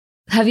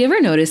Have you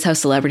ever noticed how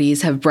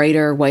celebrities have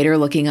brighter, whiter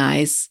looking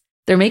eyes?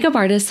 Their makeup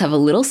artists have a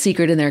little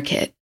secret in their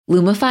kit: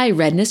 Lumify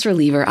Redness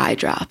Reliever Eye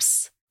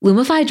Drops.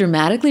 Lumify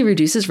dramatically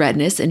reduces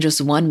redness in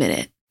just 1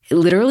 minute. It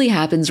literally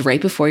happens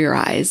right before your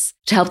eyes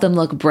to help them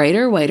look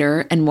brighter,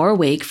 whiter, and more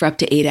awake for up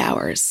to 8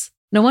 hours.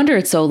 No wonder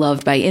it's so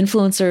loved by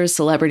influencers,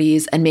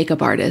 celebrities, and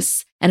makeup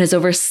artists, and has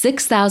over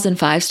 6,000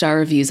 5-star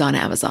reviews on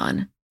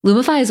Amazon.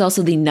 Lumify is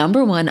also the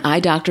 #1 eye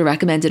doctor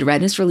recommended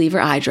redness reliever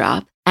eye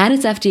drop, and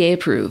it's FDA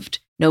approved.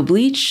 No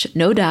bleach,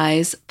 no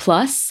dyes,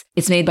 plus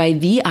it's made by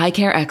the eye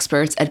care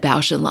experts at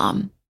Bausch &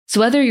 Lomb. So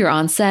whether you're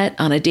on set,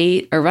 on a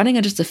date, or running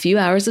on just a few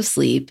hours of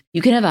sleep,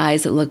 you can have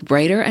eyes that look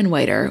brighter and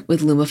whiter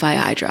with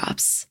Lumify eye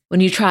drops.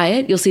 When you try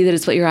it, you'll see that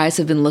it's what your eyes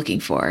have been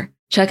looking for.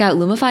 Check out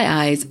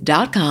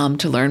LumifyEyes.com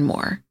to learn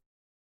more.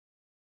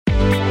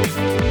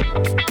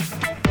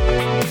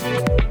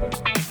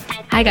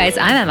 Hi guys,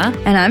 I'm Emma.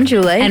 And I'm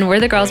Julie. And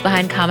we're the girls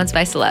behind Comments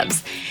by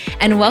Celebs.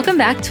 And welcome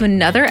back to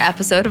another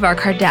episode of our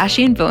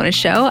Kardashian bonus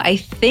show. I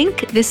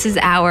think this is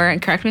our, and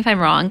correct me if I'm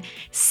wrong,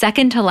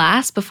 second to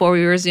last before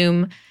we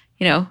resume,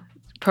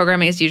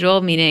 programming as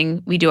usual,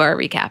 meaning we do our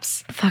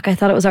recaps. Fuck, I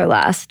thought it was our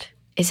last.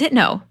 Is it?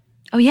 No.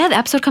 Oh yeah, the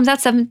episode comes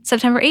out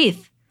September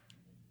 8th.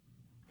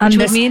 I'm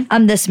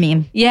this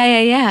meme.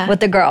 Yeah.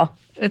 With the girl.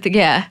 With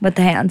the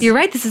hands. You're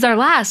right, this is our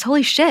last.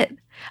 Holy shit.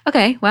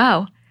 Okay,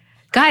 wow.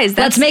 Guys,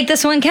 let's make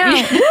this one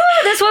count. Woo,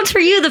 this one's for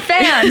you, the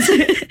fans.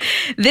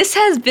 This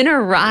has been a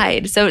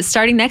ride. So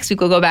starting next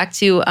week, we'll go back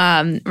to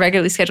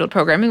regularly scheduled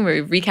programming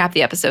where we recap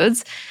the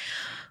episodes.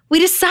 We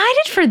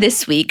decided for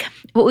this week,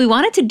 what we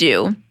wanted to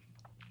do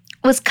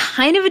was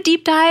kind of a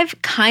deep dive,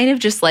 kind of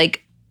just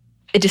like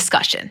a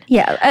discussion.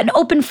 Yeah, an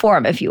open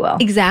forum, if you will.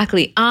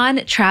 Exactly,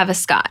 on Travis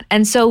Scott.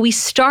 And so we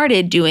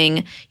started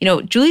doing,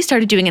 Julie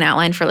started doing an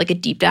outline for like a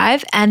deep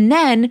dive, and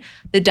then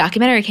the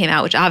documentary came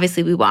out, which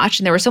obviously we watched,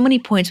 and there were so many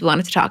points we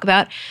wanted to talk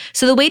about.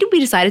 So the way that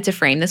we decided to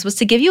frame this was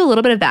to give you a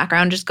little bit of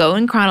background, just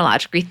going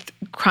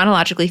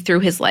chronologically through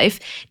his life,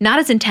 not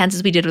as intense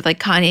as we did with like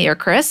Kanye or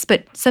Chris,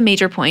 but some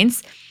major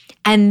points.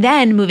 And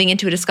then moving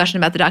into a discussion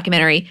about the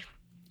documentary,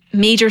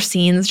 major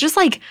scenes, just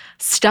like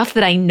stuff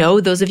that I know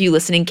those of you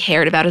listening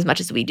cared about as much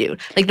as we do.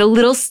 Like the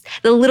little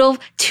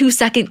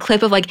 2-second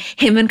clip of like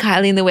him and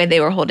Kylie and the way they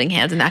were holding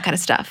hands and that kind of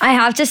stuff. I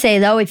have to say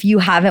though, if you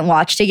haven't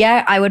watched it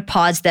yet, I would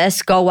pause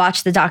this, go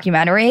watch the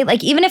documentary.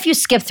 Like even if you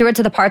skip through it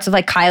to the parts of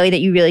like Kylie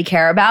that you really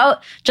care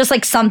about, just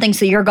like something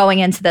so you're going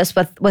into this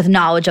with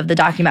knowledge of the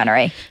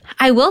documentary.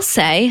 I will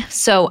say,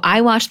 so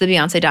I watched the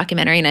Beyonce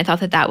documentary and I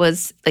thought that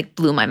was like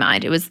blew my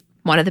mind. It was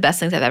one of the best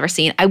things I've ever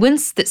seen. I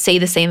wouldn't say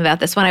the same about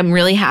this one. I'm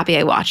really happy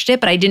I watched it,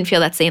 but I didn't feel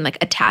that same like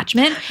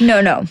attachment.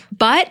 No.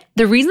 But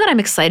the reason that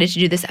I'm excited to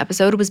do this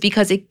episode was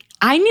because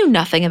I knew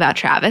nothing about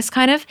Travis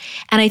kind of,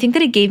 and I think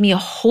that it gave me a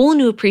whole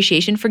new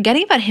appreciation,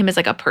 forgetting about him as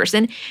like a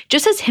person,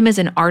 just as him as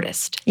an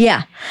artist.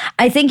 Yeah.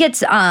 I think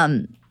it's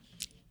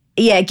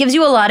it gives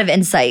you a lot of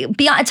insight.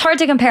 It's hard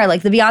to compare.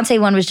 Like the Beyonce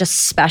one was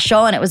just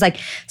special, and it was like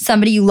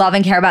somebody you love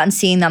and care about and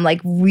seeing them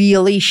like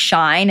really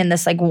shine in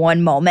this like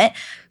one moment.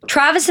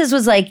 Travis's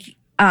was like,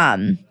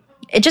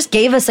 it just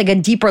gave us like a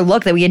deeper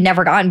look that we had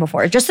never gotten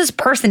before. Just his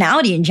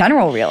personality in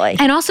general, really.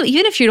 And also,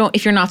 even if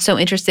you're not so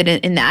interested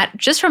in that,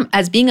 just from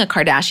as being a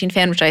Kardashian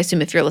fan, which I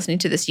assume if you're listening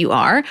to this, you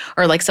are,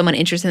 or like someone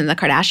interested in the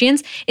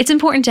Kardashians, it's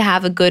important to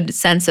have a good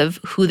sense of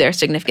who their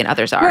significant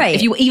others are.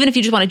 Right. Even if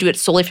you just want to do it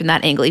solely from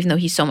that angle, even though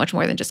he's so much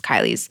more than just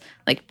Kylie's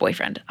like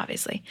boyfriend,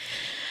 obviously.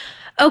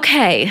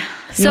 Okay.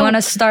 So you want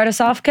to start us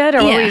off good,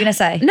 or what were you going to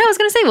say? No, I was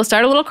going to say we'll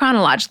start a little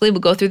chronologically. We'll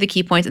go through the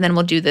key points, and then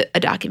we'll do a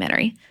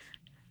documentary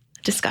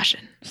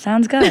discussion.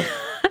 Sounds good.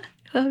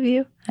 I love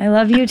you. I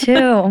love you too.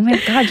 Oh my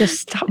God,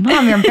 just stop.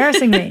 Mom, you're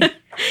embarrassing me.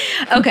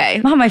 Okay.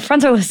 Mom, my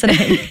friends are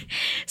listening.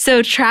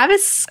 So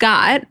Travis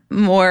Scott,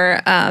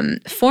 more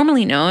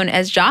formerly known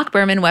as Jock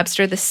Berman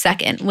Webster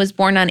II, was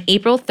born on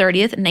April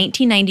 30th,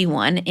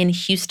 1991 in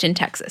Houston,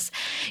 Texas.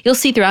 You'll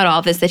see throughout all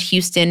of this that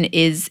Houston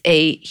is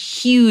a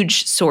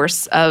huge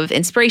source of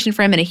inspiration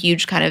for him and a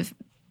huge kind of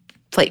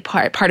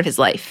part of his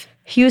life.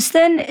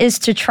 Houston is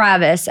to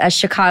Travis as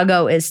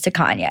Chicago is to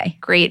Kanye.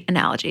 Great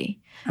analogy.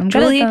 I'm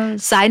good Julie, at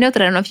those. Side note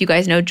that I don't know if you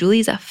guys know,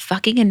 Julie's a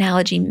fucking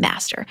analogy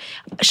master.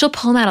 She'll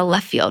pull them out of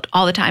left field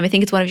all the time. I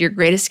think it's one of your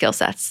greatest skill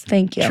sets.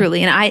 Thank you.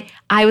 Truly. And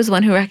I was the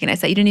one who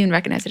recognized that. You didn't even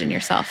recognize it in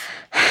yourself.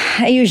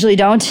 I usually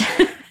don't.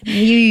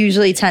 You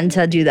usually tend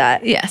to do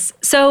that. Yes.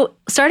 So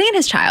starting in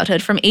his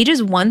childhood, from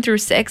ages 1 through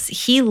 6,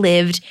 he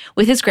lived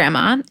with his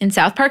grandma in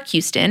South Park,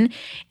 Houston.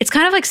 It's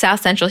kind of like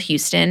South Central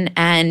Houston,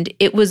 and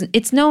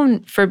it's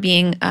known for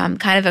being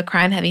kind of a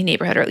crime-heavy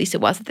neighborhood, or at least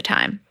it was at the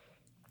time.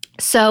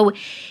 So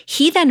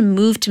he then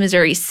moved to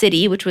Missouri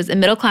City, which was a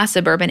middle-class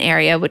suburban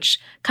area, which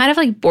kind of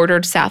like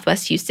bordered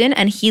Southwest Houston,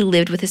 and he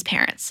lived with his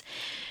parents.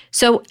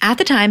 So at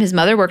the time, his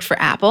mother worked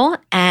for Apple,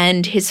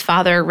 and his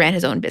father ran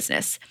his own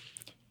business.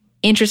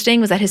 Interesting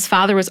was that his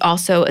father was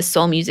also a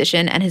soul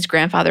musician, and his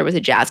grandfather was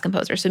a jazz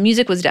composer. So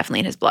music was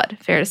definitely in his blood.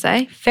 Fair to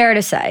say? Fair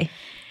to say.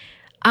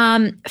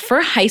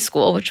 For high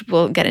school, which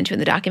we'll get into in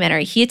the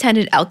documentary, he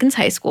attended Elkins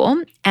High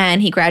School,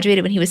 and he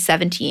graduated when he was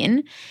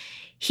 17.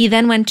 He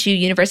then went to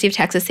University of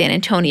Texas, San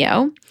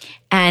Antonio.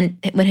 And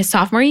when his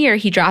sophomore year,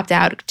 he dropped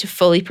out to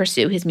fully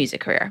pursue his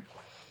music career,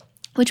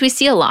 which we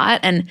see a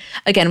lot. And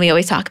again, we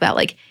always talk about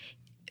like,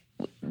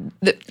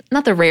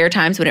 not the rare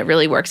times when it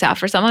really works out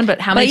for someone, but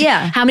how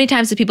many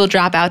times do people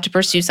drop out to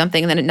pursue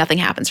something and then nothing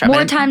happens from it?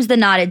 More times than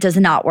not, it does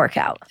not work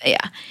out. Yeah.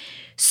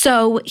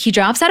 So he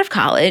drops out of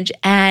college,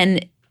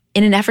 and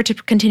in an effort to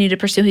continue to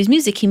pursue his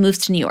music, he moves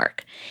to New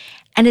York.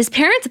 And his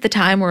parents at the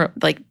time were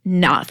like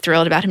not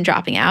thrilled about him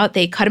dropping out.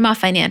 They cut him off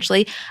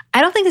financially.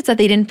 I don't think it's that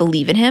they didn't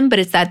believe in him, but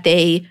it's that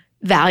they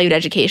valued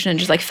education and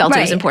just like felt it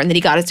was important that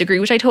he got his degree,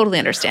 which I totally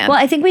understand. Well,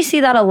 I think we see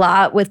that a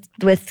lot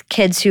with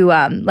kids who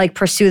like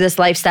pursue this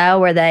lifestyle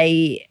where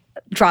they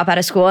drop out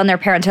of school and their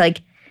parents are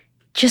like,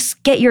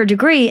 just get your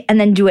degree and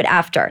then do it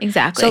after.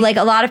 Exactly. So like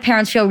a lot of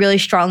parents feel really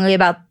strongly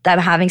about them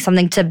having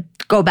something to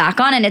go back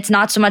on, and it's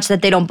not so much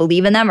that they don't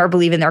believe in them or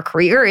believe in their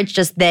career. It's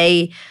just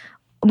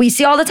we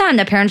see all the time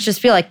that parents just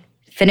feel like,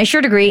 finish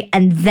your degree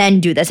and then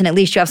do this, and at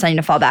least you have something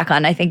to fall back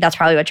on. I think that's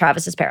probably what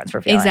Travis's parents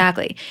were feeling.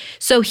 Exactly.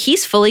 So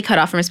he's fully cut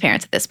off from his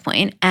parents at this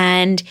point,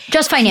 and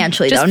just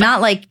financially though,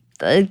 not like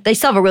they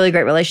still have a really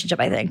great relationship,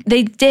 I think.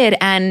 They did,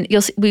 and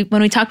you'll see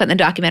when we talk about the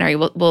documentary,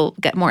 we'll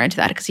get more into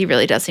that because he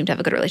really does seem to have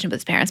a good relationship with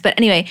his parents. But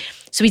anyway,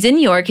 so he's in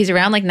New York. He's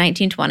around like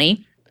 19,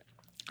 20.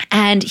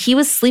 And he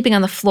was sleeping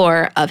on the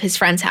floor of his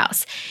friend's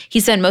house. He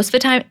spent most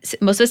of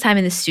his time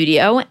in the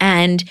studio,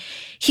 and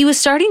he was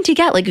starting to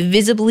get like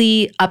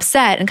visibly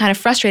upset and kind of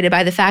frustrated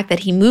by the fact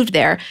that he moved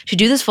there to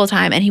do this full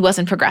time and he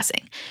wasn't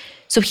progressing.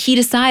 So he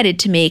decided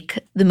to make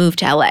the move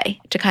to LA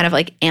to kind of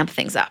like amp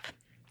things up.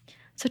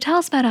 So tell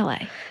us about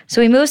LA.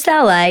 So he moves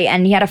to LA,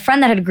 and he had a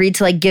friend that had agreed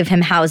to like give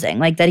him housing,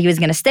 like that he was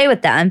going to stay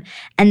with them.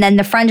 And then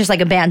the friend just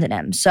like abandoned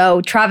him.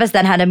 So Travis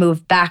then had to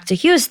move back to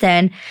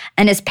Houston,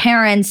 and his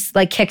parents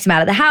like kicked him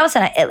out of the house.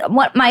 And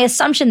what my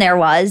assumption there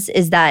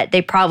is that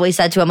they probably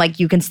said to him like,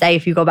 you can stay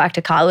if you go back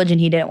to college, and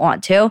he didn't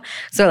want to.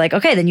 So they're like,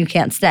 okay, then you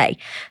can't stay.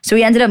 So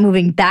he ended up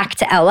moving back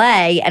to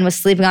LA and was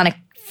sleeping on a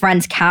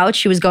friend's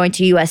couch who was going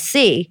to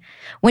USC.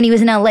 When he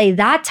was in LA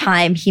that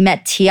time, he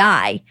met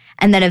T.I.,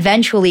 and then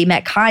eventually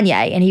met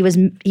Kanye, and he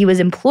was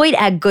employed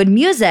at Good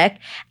Music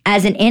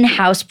as an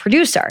in-house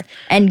producer.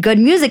 And Good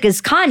Music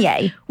is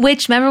Kanye.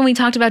 Which, remember when we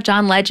talked about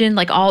John Legend,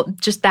 like all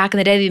just back in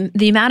the day,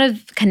 the amount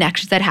of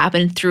connections that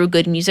happened through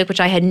Good Music,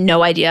 which I had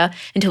no idea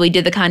until we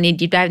did the Kanye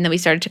deep dive, and then we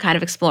started to kind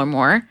of explore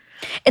more.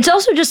 It's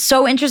also just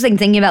so interesting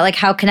thinking about like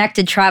how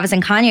connected Travis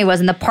and Kanye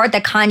was and the part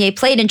that Kanye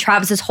played in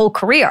Travis's whole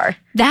career.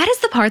 That is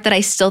the part that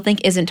I still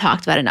think isn't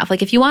talked about enough.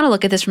 Like if you want to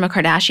look at this from a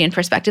Kardashian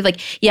perspective, like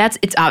yeah,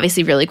 it's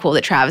obviously really cool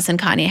that Travis and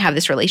Kanye have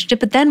this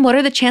relationship, but then what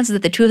are the chances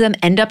that the two of them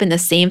end up in the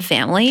same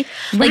family?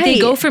 Like they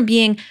go from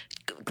being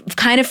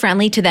kind of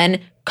friendly to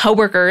then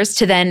coworkers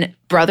to then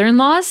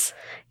brother-in-laws.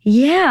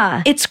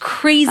 Yeah. It's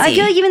crazy. I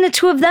feel like even the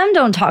two of them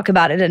don't talk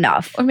about it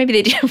enough. Or maybe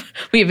they do.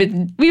 We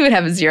would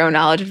have zero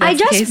knowledge of that. I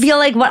just feel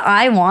like what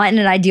I want in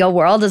an ideal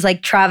world is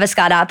like Travis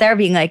got out there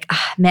being like,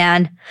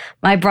 man,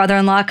 my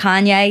brother-in-law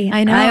Kanye,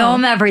 I know. I owe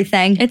him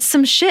everything. It's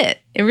some shit.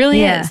 It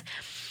really is.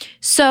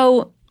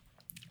 So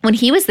when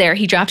he was there,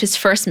 he dropped his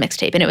first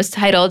mixtape, and it was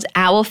titled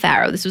Owl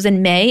Pharaoh. This was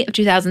in May of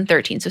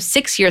 2013, so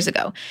 6 years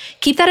ago.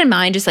 Keep that in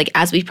mind just like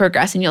as we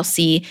progress, and you'll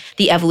see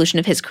the evolution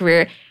of his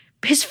career.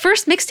 His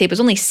first mixtape was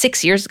only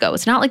 6 years ago.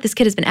 It's not like this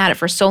kid has been at it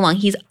for so long.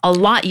 He's a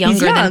lot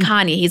younger than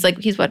Kanye.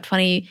 He's what,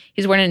 20?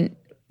 He's born in...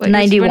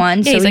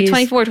 91. He's like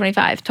 24,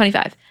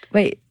 25.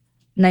 Wait,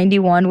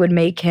 91 would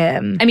make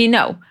him... I mean,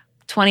 no,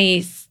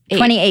 28.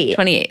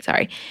 28,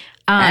 sorry.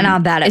 And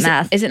I'm bad at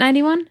math. Is it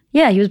 91?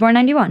 Yeah, he was born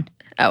 91.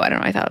 Oh, I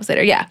don't know. I thought it was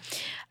later. Yeah.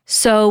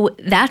 So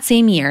that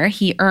same year,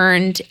 he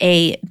earned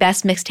a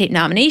Best Mixtape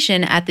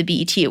nomination at the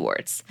BET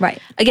Awards. Right.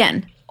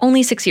 Again,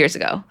 only 6 years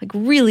ago. Like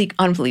really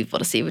unbelievable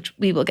to see, which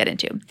we will get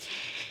into.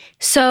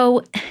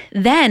 So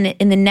then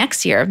in the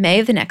next year, May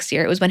of the next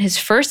year, it was when his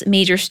first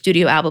major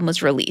studio album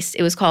was released.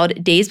 It was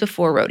called Days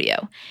Before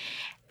Rodeo.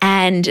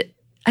 And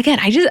again,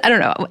 I don't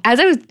know.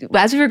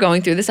 As we were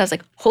going through this, I was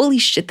like, holy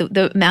shit,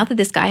 the amount that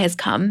this guy has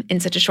come in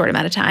such a short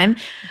amount of time.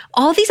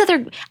 All these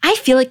other, I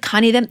feel like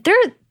Kanye, they're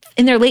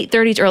in their late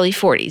 30s, early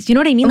 40s. You know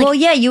what I mean? Well,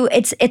 yeah,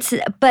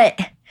 but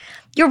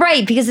you're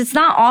right, because it's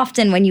not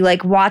often when you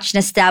like watch an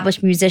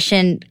established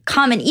musician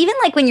come, and even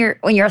like when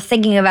you're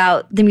thinking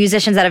about the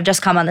musicians that have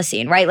just come on the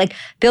scene, right? Like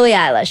Billie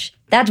Eilish,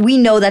 we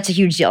know that's a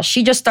huge deal.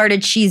 She just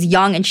started, she's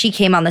young, and she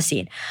came on the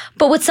scene.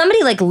 But with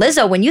somebody like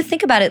Lizzo, when you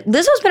think about it,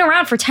 Lizzo's been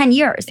around for 10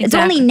 years. Exactly. It's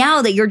only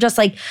now that you're just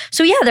like,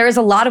 so yeah, there is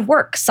a lot of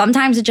work.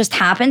 Sometimes it just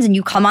happens and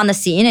you come on the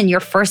scene and your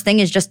first thing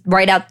is just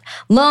right out,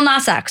 Lil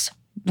Nas X,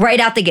 right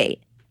out the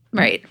gate.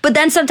 Right. But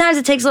then sometimes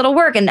it takes a little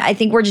work. And I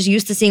think we're just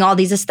used to seeing all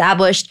these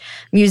established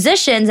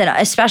musicians, and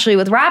especially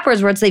with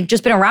rappers where they've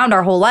just been around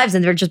our whole lives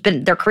and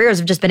their careers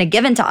have just been a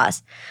given to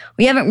us.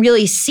 We haven't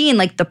really seen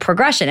like the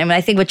progression. I mean, I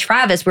think with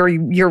Travis, where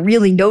you're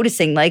really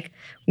noticing like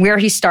where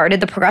he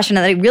started, the progression,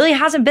 and that it really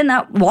hasn't been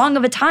that long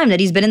of a time that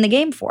he's been in the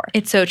game for.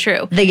 It's so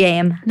true. The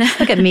game.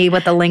 Look at me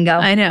with the lingo.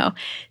 I know.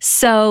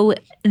 So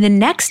the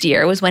next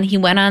year was when he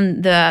went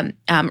on the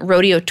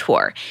rodeo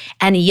tour,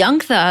 and Young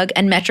Thug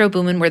and Metro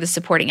Boomin were the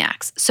supporting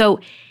acts. So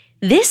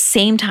this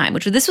same time,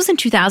 this was in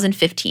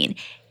 2015,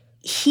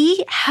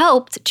 he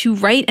helped to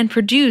write and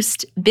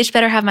produced Bitch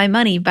Better Have My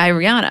Money by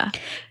Rihanna.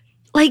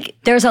 Like,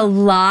 there's a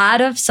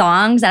lot of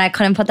songs, and I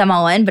couldn't put them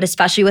all in, but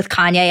especially with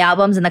Kanye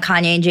albums and the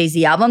Kanye and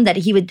Jay-Z album, that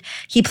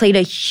he played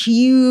a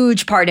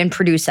huge part in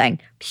producing.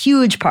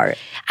 Huge part.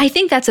 I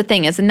think that's the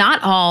thing, is not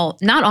all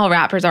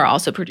rappers are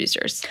also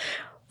producers.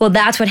 Well,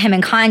 that's what him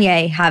and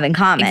Kanye have in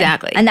common.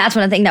 Exactly. And that's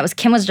one of the things that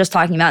Kim was just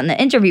talking about in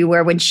the interview,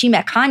 where when she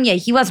met Kanye,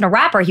 he wasn't a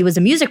rapper, he was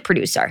a music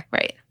producer.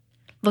 Right.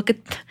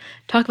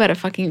 Talk about a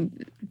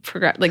fucking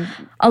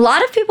a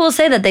lot of people will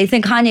say that they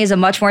think Kanye is a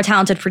much more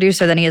talented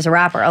producer than he is a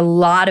rapper. A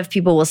lot of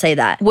people will say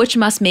that. Which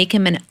must make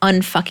him an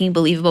unfucking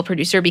believable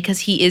producer, because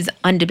he is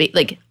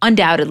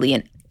undoubtedly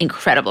an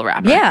incredible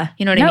rapper. Yeah.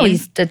 You know what I mean?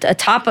 He's a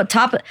top of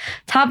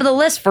the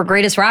list for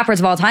greatest rappers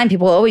of all time.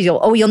 People always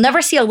go, you'll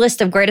never see a list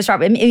of greatest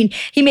rappers. I mean,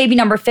 he may be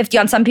number 50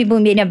 on some people,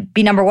 he may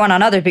be number 1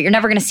 on others, but you're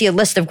never going to see a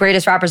list of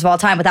greatest rappers of all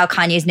time without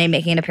Kanye's name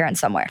making an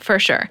appearance somewhere. For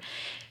sure.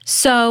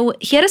 So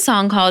he had a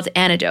song called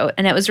Antidote,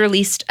 and it was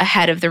released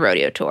ahead of the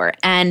rodeo tour.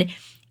 And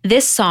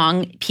this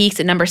song peaked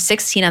at number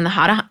 16 on the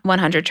Hot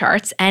 100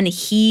 charts. And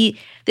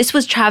this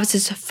was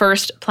Travis's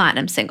first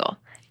platinum single.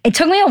 It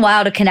took me a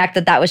while to connect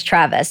that was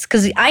Travis,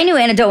 because I knew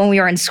Antidote when we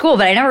were in school,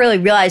 but I never really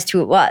realized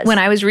who it was. When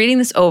I was reading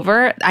this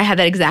over, I had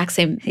that exact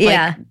same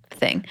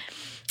thing.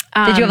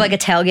 Did you have a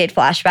tailgate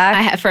flashback?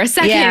 I had for a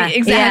second. Yeah,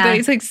 exactly. yeah.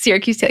 It's like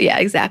Syracuse tail. Yeah,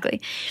 exactly.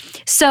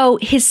 So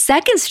his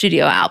second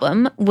studio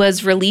album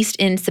was released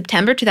in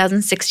September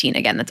 2016.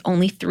 Again, that's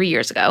only 3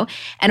 years ago.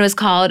 And it was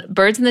called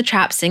Birds in the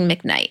Trap Sing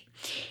McKnight.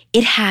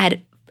 It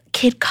had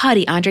Kid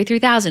Cudi, Andre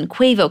 3000,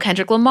 Quavo,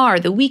 Kendrick Lamar,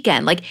 The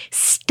Weeknd,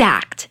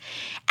 stacked.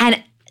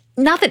 And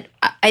not that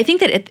I think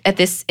that at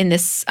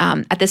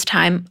this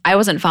time, I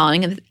wasn't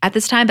following at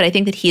this time, but I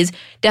think that he has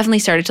definitely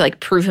started to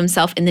prove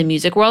himself in the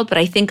music world. But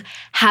I think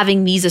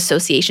having these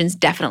associations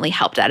definitely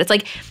helped out. It's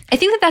I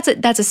think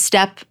that's a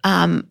step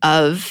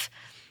of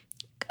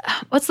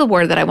what's the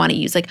word that I want to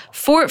use?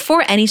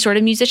 For any sort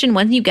of musician,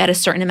 once you get a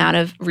certain amount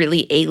of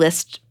really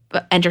A-list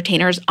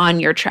entertainers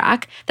on your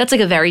track, that's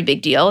a very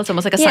big deal. It's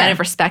almost like a sign of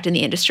respect in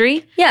the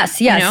industry.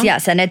 Yes.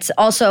 And it's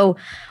also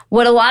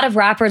what a lot of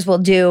rappers will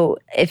do,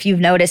 if you've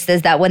noticed,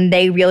 is that when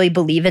they really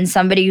believe in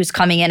somebody who's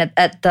coming in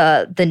at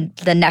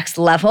the next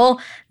level,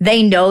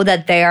 they know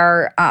that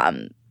their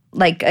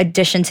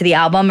addition to the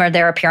album or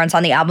their appearance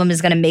on the album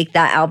is going to make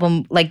that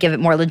album give it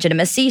more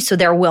legitimacy. So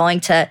they're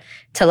willing to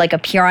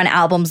appear on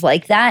albums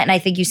like that. And I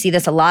think you see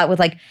this a lot with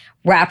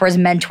rappers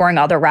mentoring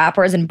other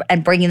rappers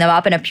and bringing them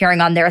up and appearing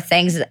on their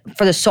things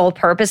for the sole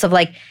purpose of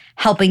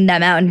helping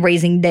them out and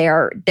raising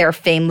their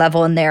fame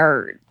level and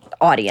their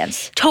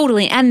audience.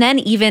 Totally. And then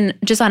even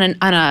just on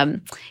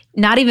a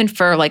not even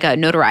for a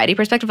notoriety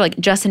perspective,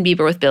 Justin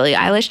Bieber with Billie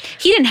Eilish,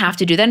 he didn't have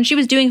to do that, and she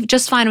was doing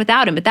just fine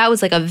without him. But that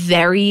was a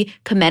very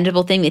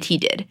commendable thing that he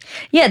did.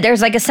 Yeah,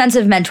 there's a sense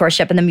of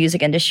mentorship in the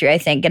music industry, I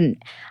think, and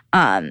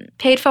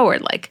pay it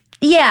forward,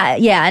 Yeah,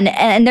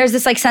 and there's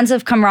this sense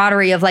of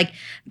camaraderie of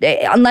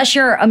unless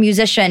you're a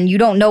musician, you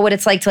don't know what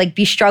it's like to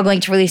be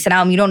struggling to release an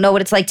album. You don't know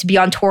what it's like to be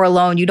on tour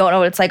alone. You don't know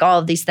what it's like, all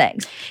of these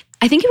things.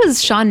 I think it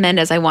was Shawn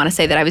Mendes, I want to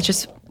say, that I was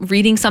just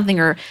reading something,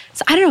 or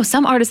I don't know,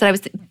 some artist that I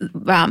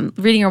was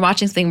reading or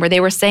watching something where they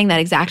were saying that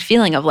exact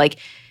feeling of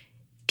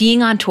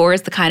being on tour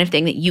is the kind of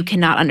thing that you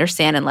cannot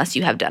understand unless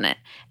you have done it.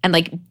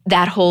 And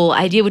that whole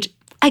idea, which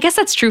I guess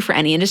that's true for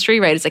any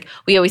industry, right? It's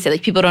we always say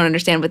people don't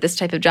understand what this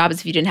type of job is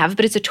if you didn't have it,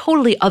 but it's a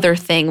totally other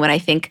thing when I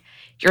think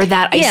you're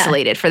that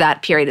isolated for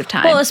that period of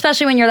time. Well,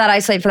 especially when you're that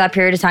isolated for that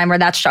period of time or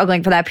that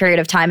struggling for that period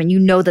of time, and you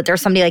know that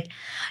there's somebody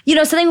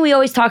something we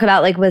always talk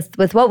about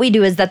with what we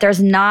do is that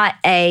there's not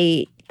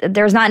an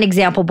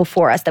example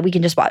before us that we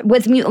can just watch.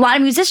 With a lot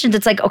of musicians,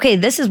 it's okay,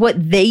 this is what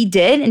they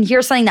did, and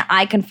here's something that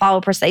I can follow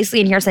precisely,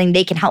 and here's something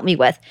they can help me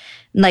with.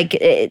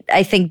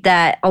 I think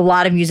that a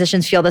lot of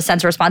musicians feel the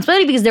sense of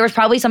responsibility because there was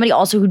probably somebody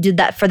also who did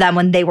that for them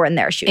when they were in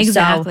their shoes.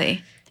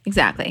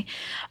 Exactly.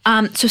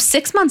 So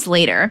 6 months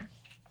later,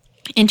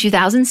 in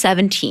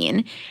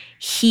 2017,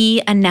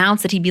 he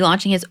announced that he'd be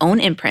launching his own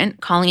imprint,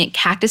 calling it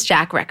Cactus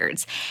Jack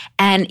Records.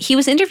 And he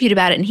was interviewed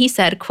about it, and he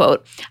said,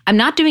 quote, "I'm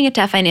not doing it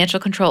to have financial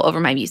control over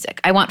my music.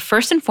 I want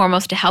first and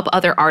foremost to help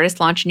other artists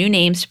launch new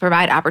names to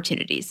provide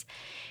opportunities."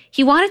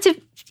 He wanted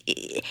to,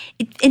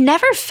 it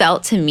never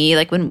felt to me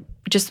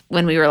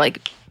when we were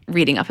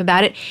reading up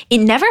about it, it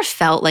never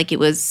felt like it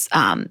was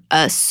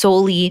a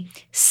solely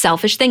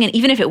selfish thing. And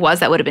even if it was,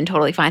 that would have been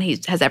totally fine. He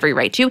has every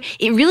right to.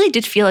 It really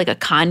did feel like a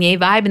Kanye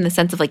vibe in the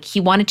sense of he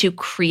wanted to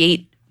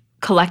create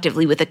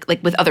collectively with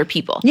with other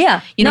people.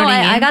 Yeah. You know what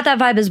I mean? I got that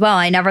vibe as well.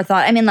 I never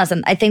thought,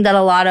 listen, I think that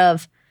a lot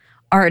of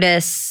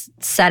artists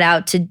set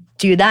out to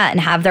do that and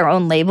have their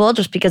own label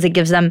just because it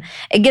gives them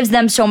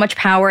so much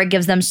power. It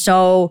gives them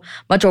so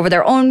much over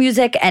their own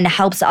music and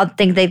helps, I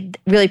think they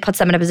really puts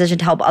them in a position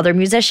to help other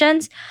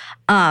musicians.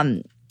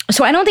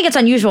 So I don't think it's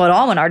unusual at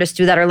all when artists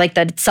do that or like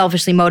that it's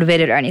selfishly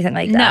motivated or anything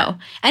like that. No.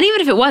 And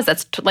even if it was,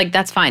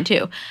 that's fine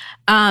too.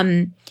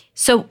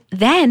 So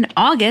then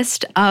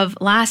August of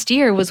last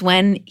year was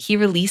when he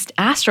released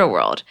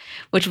Astroworld,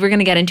 which we're going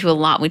to get into a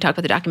lot when we talk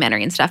about the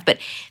documentary and stuff. But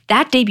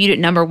that debuted at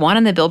number 1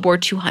 on the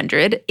Billboard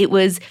 200. It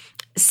was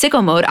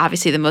Sicko Mode,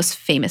 obviously the most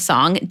famous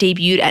song,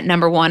 debuted at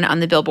number 1 on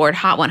the Billboard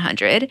Hot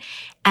 100.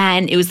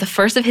 And it was the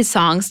first of his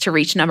songs to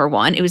reach number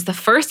 1. It was the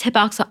first hip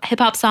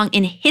hop song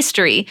in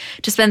history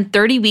to spend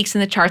 30 weeks in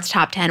the charts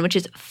top 10, which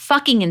is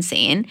fucking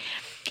insane.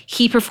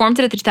 He performed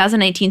it at the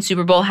 2019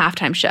 Super Bowl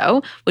halftime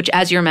show, which,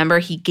 as you remember,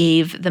 he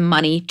gave the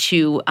money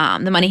to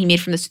the money he made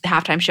from the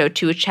halftime show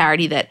to a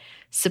charity that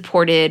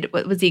supported,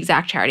 what was the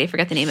exact charity? I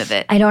forget the name of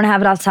it. I don't have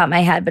it off the top of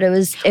my head, but it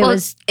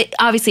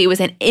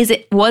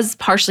was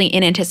partially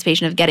in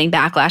anticipation of getting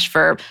backlash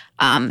for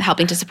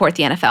helping to support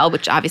the NFL,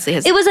 which obviously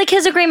has. It was like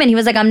his agreement. He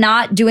was like, I'm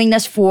not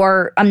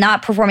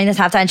performing this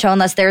halftime show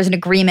unless there's an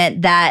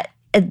agreement that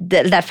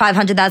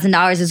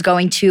 $500,000 is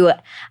going to,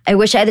 I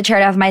wish I had the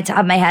charity off my top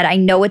of my head. I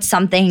know it's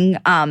something,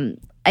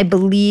 I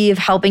believe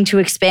helping to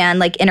expand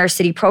like inner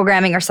city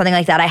programming or something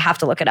like that. I have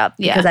to look it up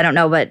because I don't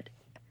know, but.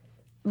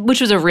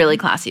 Which was a really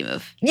classy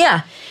move.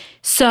 Yeah.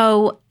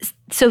 So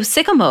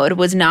Sicko Mode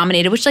was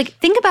nominated, which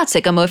think about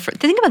Sicko Mode,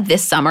 think about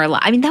this summer.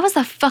 I mean, that was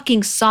the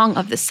fucking song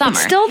of the summer. It's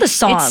still the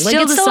song. It's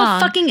still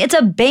it's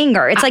a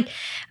banger. It's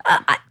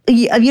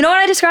you know what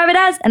I describe it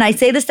as? And I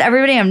say this to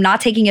everybody, I'm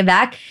not taking it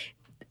back.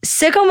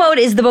 Sicko Mode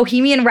is the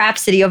Bohemian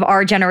Rhapsody of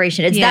our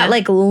generation. It's that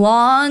like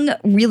long,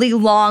 really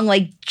long,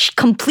 like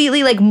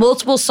completely like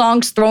multiple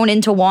songs thrown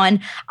into one.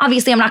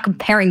 Obviously, I'm not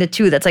comparing the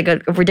two. That's like a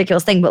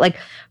ridiculous thing. But like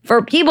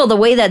for people, the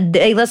way that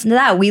they listen to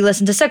that, we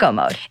listen to Sicko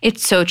Mode.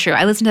 It's so true.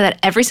 I listen to that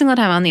every single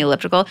time on the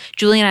elliptical.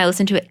 Julie and I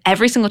listen to it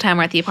every single time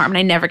we're at the apartment.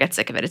 I never get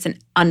sick of it. It's an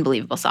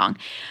unbelievable song.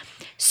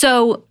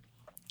 So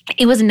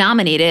it was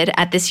nominated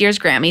at this year's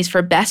Grammys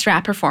for Best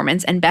Rap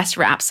Performance and Best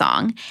Rap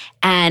Song.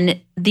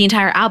 And the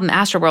entire album,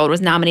 Astroworld,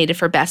 was nominated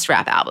for Best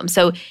Rap Album.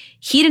 So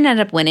he didn't end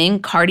up winning.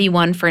 Cardi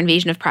won for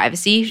Invasion of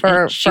Privacy.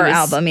 For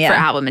album, yeah. For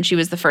album. And she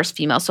was the first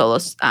female solo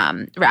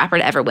rapper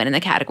to ever win in the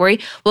category.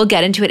 We'll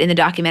get into it in the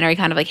documentary,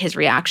 kind of like his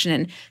reaction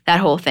and that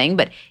whole thing.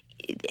 But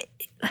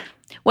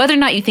whether or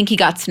not you think he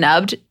got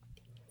snubbed,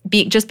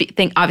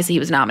 think obviously he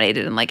was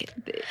nominated and like.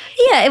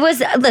 Yeah, it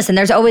was. Listen,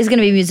 there's always going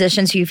to be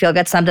musicians who you feel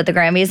get snubbed at the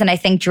Grammys, and I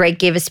think Drake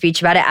gave a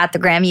speech about it at the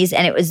Grammys,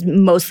 and it was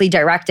mostly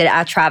directed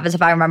at Travis,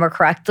 if I remember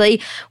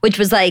correctly, which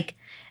was like,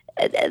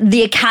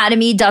 the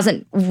Academy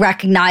doesn't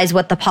recognize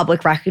what the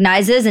public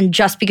recognizes, and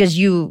just because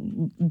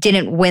you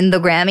didn't win the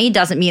Grammy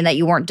doesn't mean that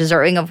you weren't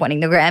deserving of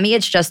winning the Grammy.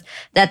 It's just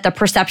that the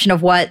perception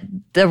of what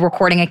the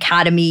Recording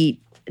Academy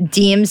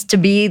deems to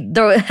be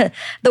the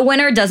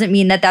winner doesn't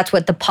mean that that's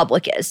what the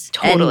public is.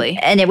 Totally.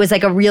 And it was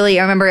like I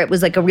remember it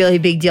was like a really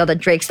big deal that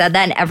Drake said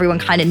that, and everyone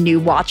kind of knew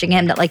watching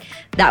him that like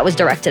that was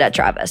directed at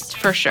Travis.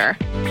 For sure.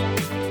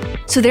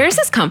 So there's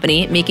this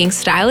company making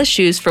stylish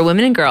shoes for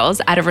women and girls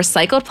out of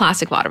recycled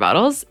plastic water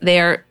bottles. They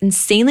are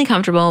insanely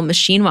comfortable,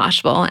 machine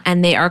washable,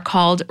 and they are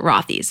called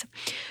Rothy's.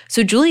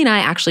 So Julie and I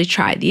actually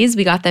tried these.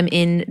 We got them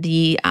in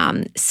the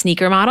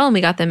sneaker model, and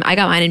I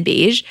got mine in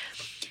beige.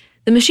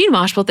 The machine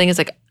washable thing is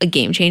like a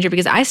game changer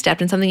because I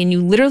stepped in something and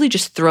you literally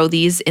just throw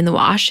these in the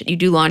wash. You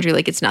do laundry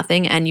like it's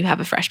nothing and you have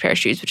a fresh pair of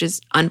shoes, which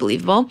is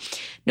unbelievable.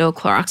 No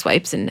Clorox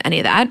wipes and any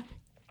of that.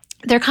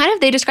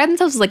 They describe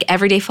themselves as like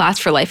everyday flats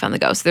for life on the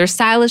go. So they're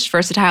stylish,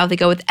 versatile. They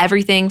go with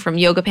everything from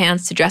yoga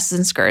pants to dresses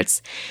and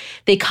skirts.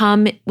 They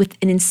come with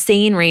an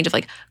insane range of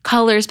like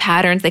colors,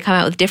 patterns. They come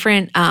out with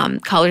different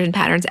colors and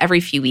patterns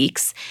every few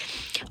weeks.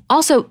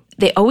 Also,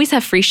 they always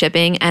have free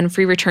shipping and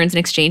free returns and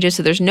exchanges.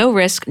 So there's no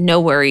risk,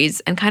 no worries,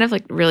 and kind of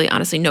like really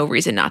honestly no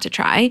reason not to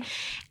try.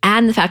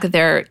 And the fact that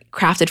they're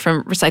crafted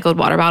from recycled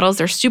water bottles,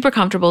 they're super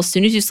comfortable as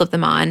soon as you slip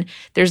them on.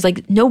 There's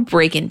like no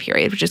break-in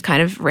period, which is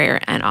kind of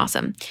rare and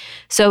awesome.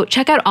 So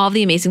check out all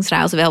the amazing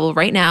styles available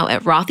right now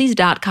at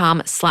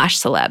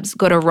rothys.com/celebs.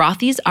 Go to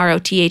rothys,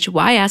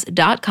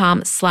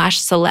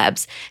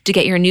 rothys.com/celebs to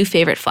get your new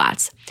favorite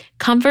flats.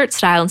 Comfort,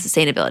 style, and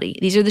sustainability.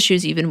 These are the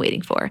shoes you've been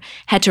waiting for.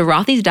 Head to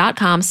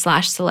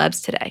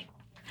rothys.com/celebs today.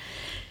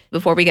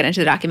 Before we get into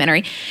the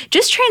documentary,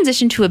 just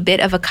transition to a bit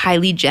of a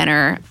Kylie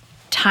Jenner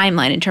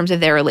timeline in terms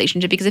of their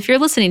relationship, because if you're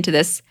listening to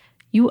this,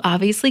 you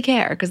obviously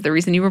care, because the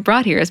reason you were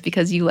brought here is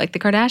because you like the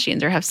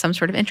Kardashians or have some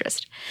sort of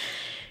interest.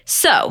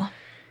 So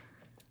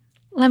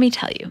let me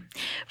tell you,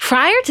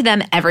 prior to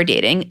them ever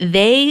dating,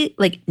 they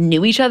like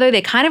knew each other.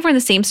 They kind of were in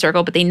the same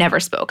circle, but they never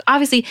spoke.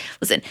 Obviously,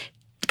 listen,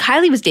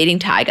 Kylie was dating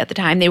Tyga at the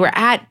time. They were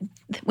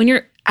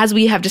as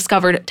we have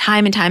discovered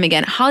time and time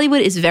again,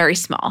 Hollywood is very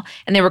small,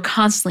 and they were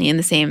constantly in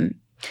the same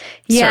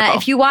circle.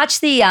 If you watch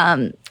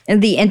the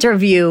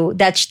interview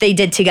that they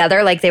did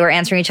together, like they were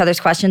answering each other's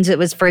questions, it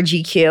was for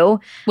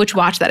GQ. Which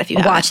watch that if you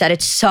haven't. Watch that.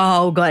 It's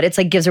so good. It's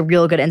like gives a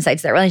real good insight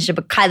to their relationship.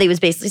 But Kylie was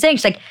basically saying,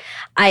 she's like,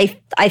 I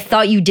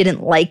thought you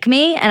didn't like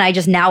me, and I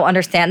just now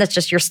understand that's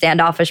just your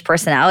standoffish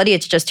personality.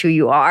 It's just who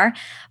you are.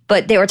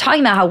 But they were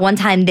talking about how one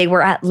time they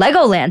were at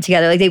Legoland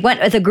together. Like they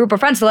went with a group of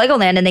friends to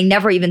Legoland and they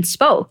never even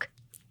spoke.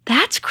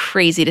 That's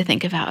crazy to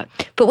think about.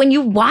 But when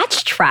you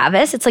watch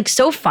Travis, it's like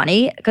so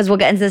funny because we'll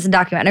get into this in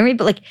documentary,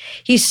 but like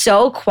he's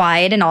so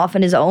quiet and off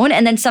on his own.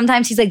 And then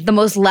sometimes he's like the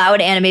most loud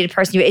animated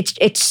person.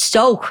 It's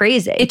so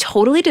crazy. It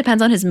totally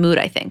depends on his mood,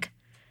 I think.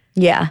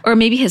 Yeah. Or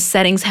maybe his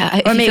settings.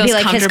 Or maybe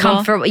like his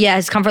comfort. Yeah,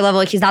 his comfort level.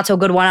 Like he's not so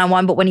good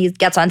one-on-one, but when he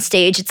gets on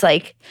stage, it's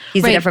like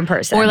he's a different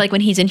person. Or like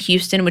when he's in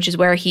Houston, which is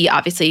where he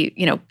obviously,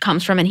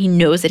 comes from, and he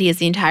knows that he has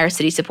the entire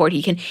city support.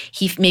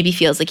 He maybe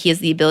feels like he has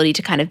the ability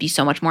to kind of be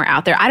so much more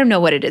out there. I don't know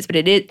what it is, but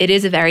it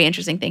is a very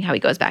interesting thing how he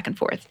goes back and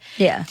forth.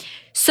 Yeah.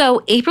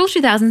 So April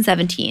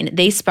 2017,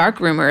 they spark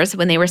rumors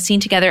when they were seen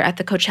together at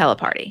the Coachella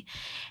party.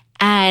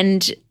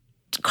 And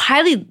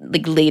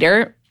Kylie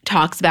later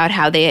talks about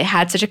how they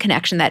had such a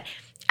connection that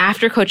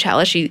after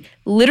Coachella, she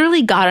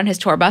literally got on his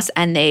tour bus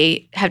and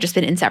they have just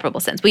been inseparable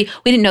since. We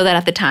didn't know that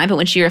at the time, but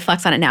when she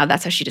reflects on it now,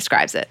 that's how she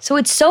describes it. So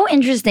it's so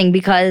interesting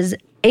because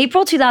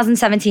April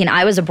 2017,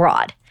 I was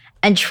abroad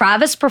and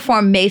Travis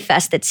performed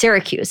Mayfest at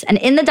Syracuse. And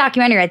in the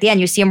documentary at the end,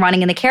 you see him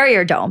running in the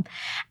Carrier Dome.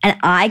 And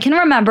I can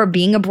remember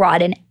being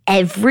abroad and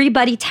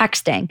everybody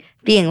texting,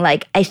 being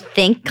like, I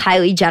think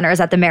Kylie Jenner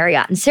is at the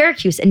Marriott in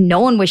Syracuse, and no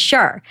one was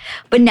sure.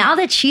 But now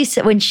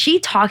that when she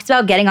talks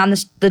about getting on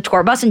the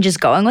tour bus and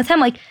just going with him,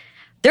 like,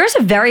 there's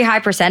a very high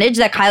percentage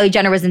that Kylie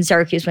Jenner was in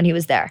Syracuse when he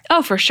was there.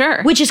 Oh, for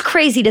sure. Which is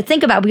crazy to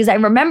think about because I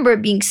remember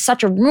it being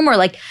such a rumor.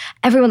 Like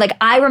everyone, like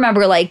I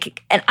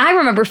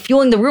remember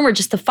fueling the rumor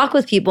just to fuck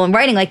with people and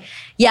writing like,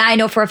 yeah, I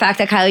know for a fact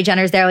that Kylie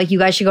Jenner's there. Like you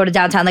guys should go to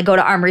downtown, like go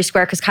to Armory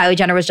Square because Kylie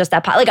Jenner was just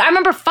that Like I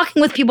remember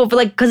fucking with people for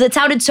because it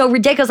sounded so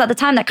ridiculous at the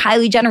time that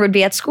Kylie Jenner would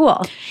be at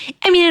school.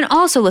 I mean, and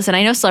also listen,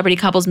 I know celebrity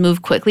couples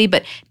move quickly,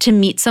 but to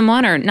meet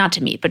someone or not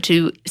to meet, but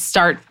to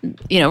start,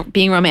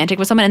 being romantic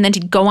with someone and then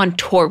to go on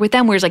tour with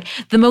them, whereas like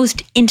the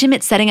most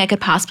intimate setting I could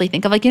possibly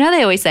think of. Like,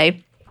 they always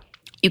say,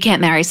 you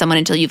can't marry someone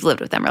until you've lived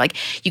with them, or like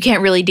you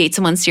can't really date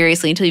someone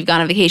seriously until you've gone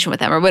on vacation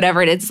with them, or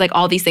whatever it is. It's like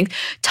all these things.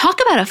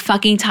 Talk about a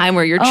fucking time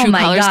where your true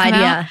colors come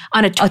out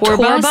on a tour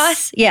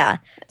bus. Yeah.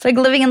 It's like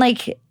living in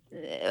like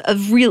a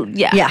real,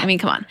 yeah. I mean,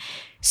 come on.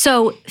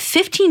 So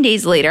 15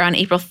 days later, on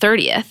April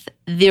 30th,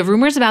 the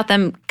rumors about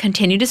them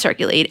continued to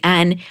circulate,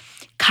 and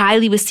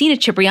Kylie was seen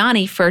at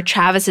Cipriani for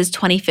Travis's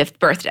 25th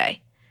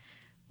birthday,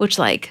 which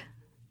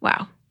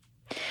wow.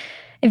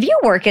 If you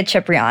work at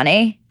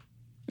Cipriani,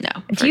 no,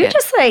 do you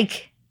just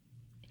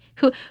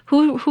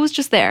who was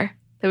just there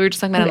that we were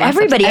just talking about?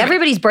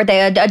 Everybody's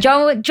birthday.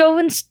 Joe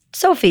and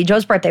Sophie.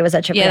 Joe's birthday was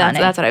at Cipriani. Yeah,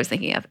 that's what I was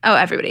thinking of. Oh,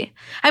 everybody.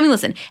 I mean,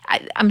 listen,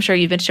 I'm sure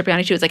you've been to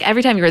Cipriani too. It's like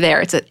every time you're there,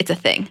 it's a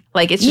thing.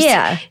 Like it's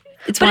just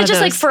but it's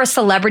just like for a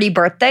celebrity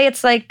birthday,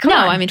 it's like come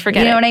on. I mean,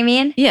 forget it. You know what I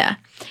mean? Yeah.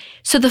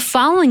 So the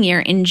following year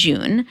in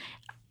June,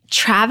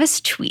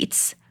 Travis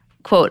tweets,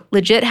 quote,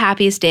 "Legit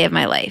happiest day of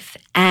my life,"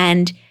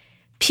 and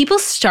people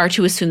start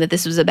to assume that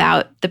this was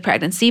about the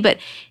pregnancy, but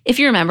if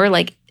you remember,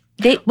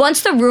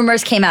 once the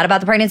rumors came out about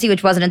the pregnancy,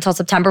 which wasn't until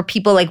September,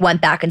 people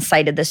went back and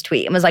cited this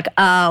tweet and was like,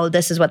 oh,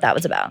 this is what that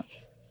was about.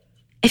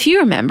 If you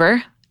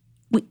remember,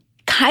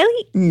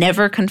 Kylie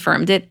never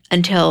confirmed it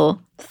until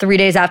 3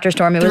 days after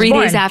Stormi was born. 3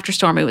 days after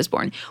Stormi was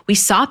born. We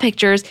saw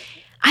pictures.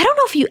 I don't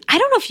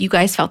know if you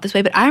guys felt this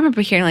way, but I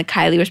remember hearing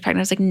Kylie was pregnant.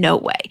 I was like, no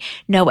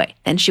way.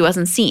 Then she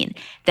wasn't seen.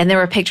 Then there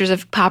were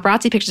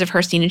paparazzi pictures of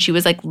her seen, and she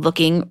was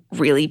looking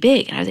really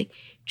big. And I was like,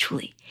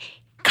 Julie,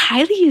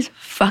 Kylie is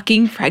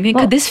fucking pregnant.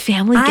 Could this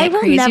family get crazier?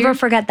 I will never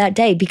forget that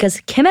day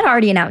because Kim had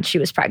already announced she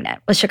was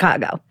pregnant with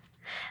Chicago.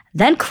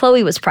 Then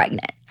Khloe was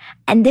pregnant.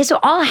 And this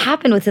all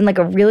happened within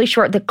a really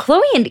short,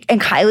 Khloe and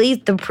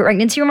Kylie, the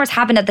pregnancy rumors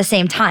happened at the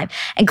same time.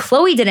 And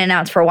Khloe didn't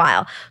announce for a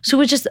while. So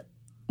it was just,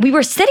 we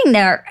were sitting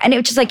there and it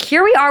was just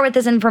here we are with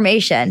this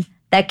information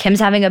that Kim's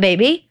having a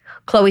baby,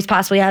 Khloe's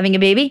possibly having a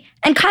baby,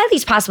 and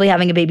Kylie's possibly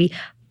having a baby,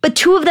 but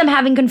two of them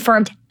haven't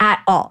confirmed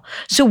at all.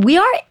 So we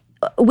are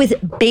with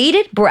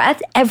bated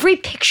breath, every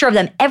picture of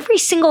them, every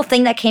single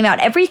thing that came out,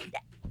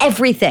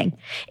 everything.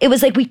 It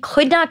was we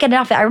could not get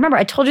enough. I remember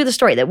I told you the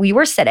story that we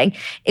were sitting.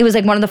 It was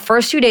one of the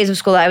first 2 days of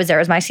school that I was there.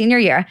 It was my senior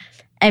year.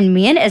 And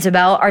me and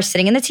Isabel are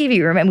sitting in the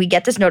TV room and we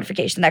get this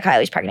notification that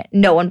Kylie's pregnant.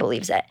 No one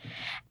believes it.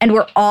 And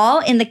we're all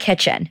in the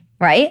kitchen,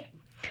 right?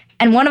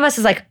 And one of us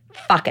is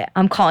fuck it.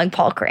 I'm calling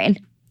Paul Crane.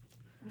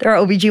 They're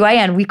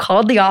OBGYN. We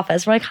called the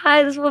office. We're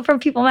hi, this is from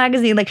People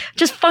Magazine.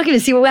 just fucking to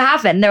see what would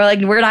happen. And they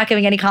were we're not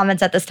giving any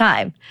comments at this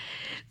time.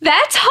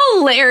 That's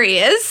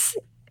hilarious.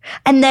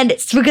 And then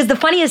it's because the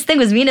funniest thing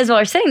was me and Isabel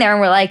are sitting there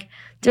and they're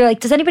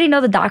like, does anybody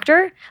know the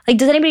doctor?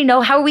 Does anybody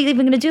know how are we even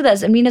going to do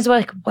this? And me and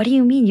Isabel are what do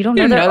you mean? You don't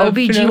know their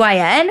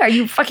OBGYN? Are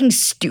you fucking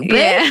stupid?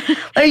 Yeah.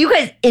 Are you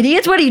guys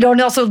idiots? What, you don't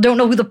know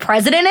who the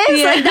president is?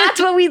 Yeah. That's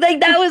what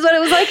that was what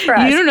it was for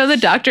us. You don't know that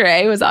Dr.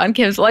 A was on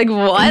Kim's, what?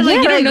 Yeah,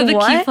 you don't know the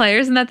key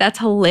players in that? That's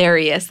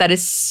hilarious. That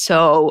is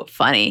so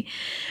funny.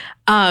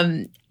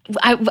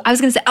 I was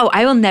going to say,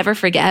 I will never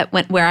forget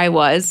where I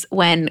was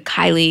when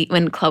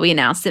Khloe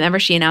announced it. Remember,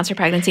 she announced her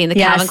pregnancy in the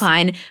Calvin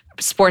Klein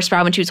sports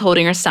bra when she was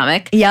holding her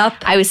stomach. Yep.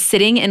 I was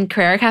sitting in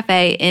Carrera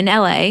Cafe in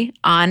LA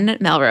on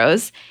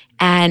Melrose,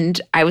 and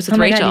I was with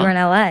Rachel. God, you were in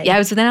LA. Yeah, I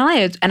was in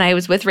LA, and I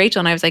was with Rachel,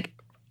 and I was like,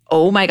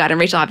 oh my God. And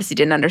Rachel obviously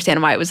didn't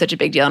understand why it was such a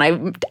big deal. And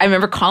I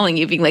remember calling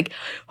you being like,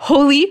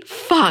 holy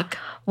fuck.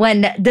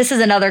 When this is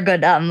another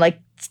good, like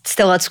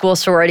still at school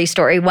sorority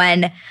story,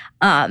 when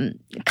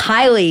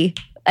Kylie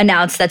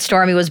announced that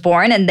Stormy was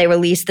born and they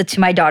released the To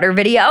My Daughter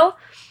video,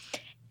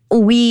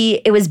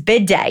 it was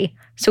bid day.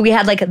 So we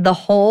had like the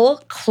whole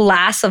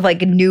class of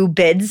like new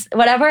bids,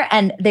 whatever,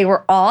 and they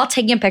were all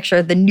taking a picture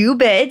of the new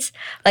bids,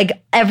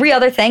 like every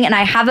other thing. And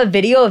I have a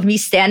video of me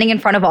standing in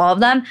front of all of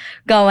them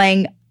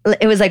going,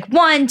 it was like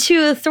 1,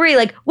 2, 3,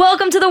 like,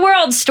 welcome to the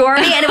world,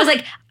 Stormy. And it was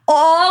like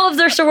all of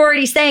their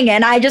sororities saying it.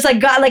 And I just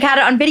like had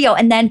it on video.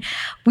 And then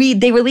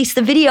they released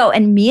the video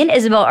and me and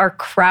Isabel are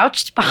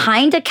crouched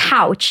behind a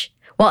couch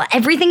while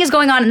everything is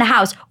going on in the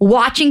house,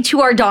 watching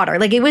To Our Daughter.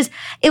 Like it was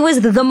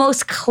the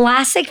most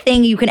classic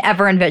thing you can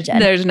ever envision.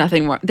 There's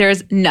nothing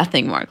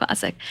more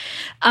classic.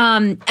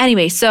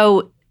 Anyway,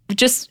 so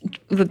just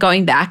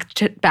going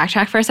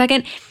backtrack for a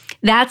second.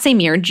 That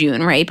same year,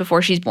 June, right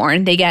before she's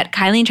born,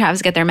 Kylie and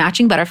Travis get their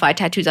matching butterfly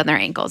tattoos on their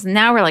ankles. And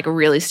now we're like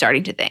really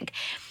starting to think.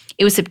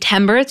 It was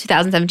September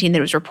 2017 that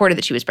it was reported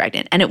that she was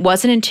pregnant. And it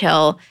wasn't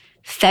until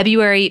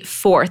February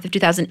 4th of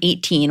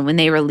 2018 when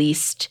they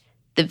released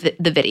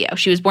the video.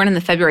 She was born on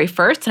the February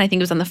 1st, and I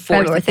think it was on the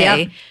 4th that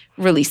they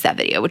released that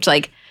video, which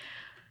like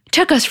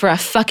took us for a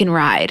fucking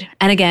ride.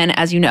 And again,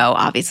 as you know,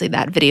 obviously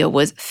that video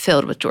was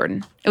filled with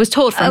Jordan. It was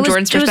told from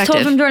Jordan's perspective. It was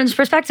told from Jordan's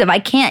perspective. I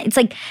can't. It's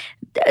like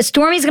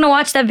Stormy's going to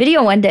watch that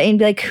video one day and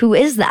be like, who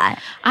is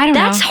that? I don't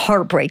know. That's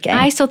heartbreaking.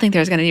 I still think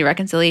there's going to be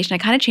reconciliation. I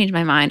kind of changed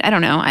my mind. I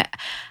don't know.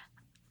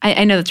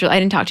 I know that's real. I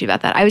didn't talk to you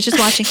about that. I was just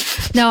watching.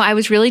 No, I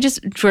was really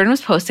just, Jordan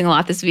was posting a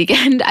lot this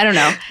weekend. I don't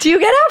know. Do you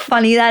get how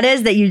funny that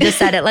is that you just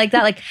said it like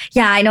that? Like,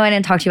 yeah, I know I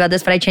didn't talk to you about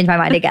this, but I changed my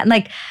mind again.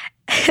 Like,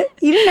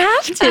 you didn't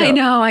have to. I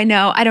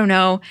know. I don't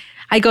know.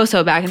 I go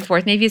so back and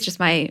forth. Maybe it's just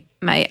my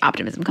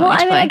optimism coming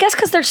into play. I guess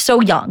because they're so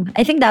young.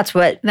 I think that's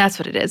what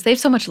it is. They have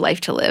so much life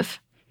to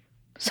live.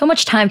 So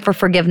much time for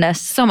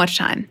forgiveness. So much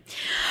time.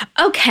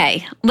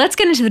 Okay, let's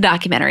get into the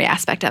documentary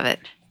aspect of it.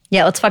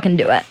 Yeah, let's fucking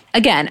do it.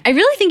 Again, I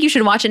really think you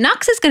should watch it, not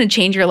because it's going to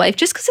change your life,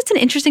 just because it's an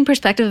interesting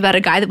perspective about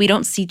a guy that we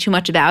don't see too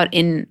much about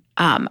in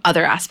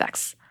other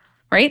aspects,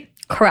 right?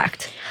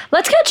 Correct.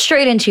 Let's get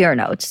straight into your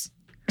notes.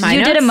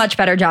 You did a much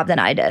better job than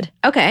I did.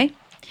 Okay.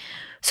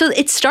 So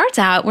it starts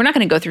out, we're not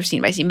going to go through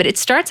scene by scene, but it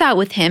starts out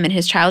with him in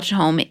his childhood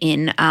home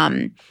in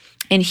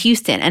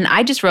Houston. And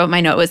I just wrote,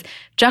 my note was,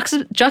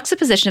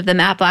 juxtaposition of the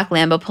matte black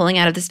Lambo pulling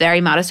out of this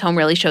very modest home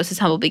really shows his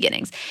humble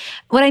beginnings.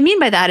 What I mean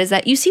by that is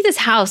that you see this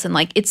house and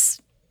like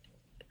it's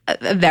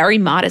a very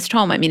modest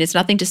home. I mean, it's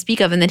nothing to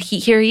speak of. And then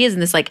here he is in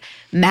this like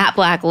matte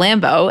black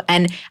Lambo.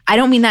 And I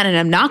don't mean that in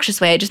an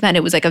obnoxious way. I just meant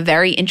it was like a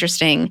very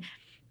interesting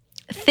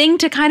thing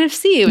to kind of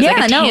see. It was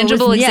like a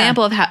tangible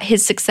example of how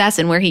his success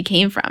and where he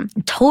came from.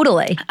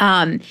 Totally.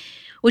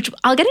 Which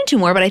I'll get into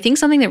more, but I think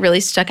something that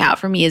really stuck out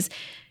for me is,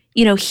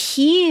 you know,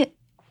 he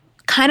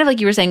kind of like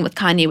you were saying with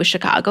Kanye with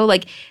Chicago,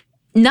 like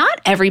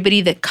not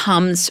everybody that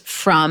comes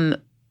from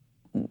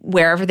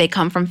wherever they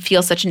come from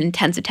feels such an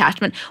intense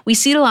attachment. We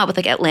see it a lot with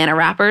like Atlanta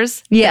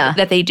rappers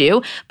that they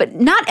do, but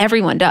not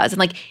everyone does. And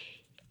like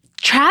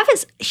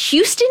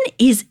Houston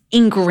is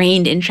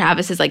ingrained in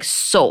Travis's like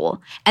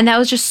soul. And that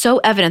was just so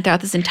evident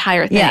throughout this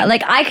entire thing. Yeah,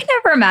 like I could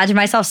never imagine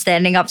myself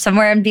standing up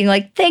somewhere and being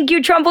like, thank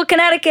you, Trumbull,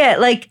 Connecticut.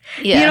 Like,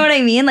 you know what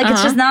I mean? Like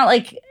it's just not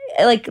like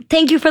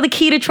thank you for the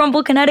key to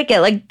Trumbull,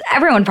 Connecticut. Like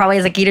everyone probably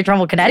has a key to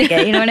Trumbull,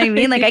 Connecticut. You know what I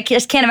mean? Like I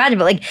just can't imagine.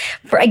 But like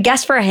I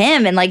guess for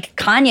him and like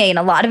Kanye and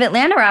a lot of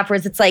Atlanta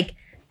rappers, it's like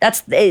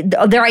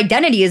their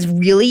identity is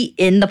really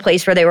in the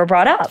place where they were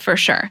brought up. For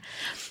sure.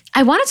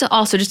 I wanted to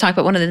also just talk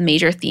about one of the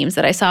major themes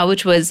that I saw,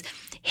 which was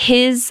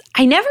first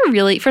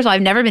of all,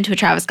 I've never been to a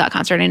Travis Scott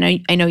concert. I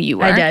know you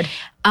were. I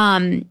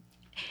did.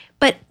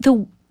 But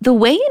the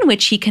way in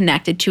which he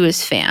connected to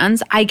his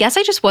fans, I guess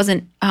I just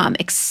wasn't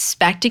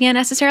expecting it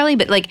necessarily.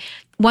 But like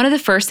one of the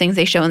first things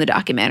they show in the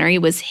documentary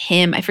was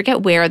him. I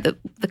forget where the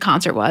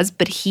concert was,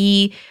 but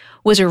he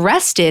was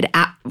arrested,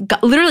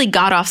 literally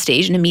got off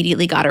stage and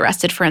immediately got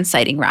arrested for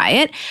inciting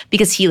riot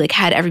because he like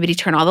had everybody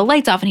turn all the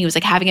lights off and he was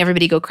like having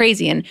everybody go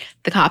crazy. And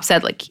the cop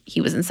said like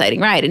he was inciting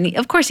riot. And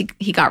of course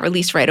he got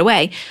released right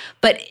away.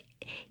 But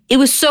it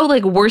was so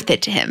like worth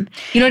it to him.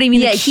 You know what I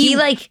mean?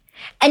 Yeah,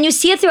 and you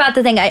see it throughout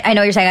the thing. I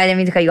know what you're saying, I didn't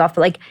mean to cut you off,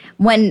 but like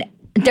when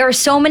there are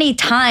so many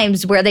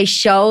times where they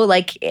show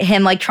like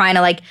him like trying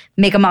to like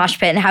make a mosh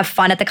pit and have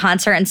fun at the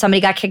concert and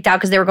somebody got kicked out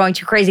because they were going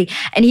too crazy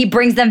and he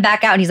brings them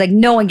back out and he's like,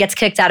 no one gets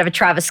kicked out of a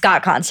Travis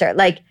Scott concert.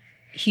 Like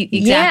he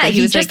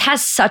just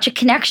has such a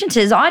connection to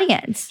his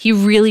audience. He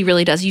really,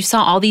 really does. You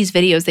saw all these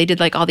videos. They did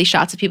like all these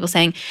shots of people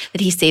saying that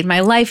he saved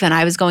my life and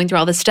I was going through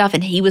all this stuff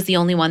and he was the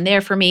only one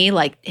there for me.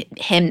 Like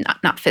him,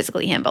 not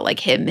physically him, but like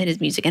him and his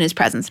music and his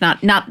presence,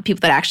 not people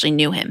that actually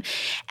knew him.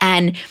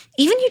 And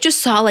even you just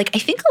saw like, I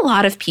think a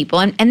lot of people,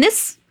 and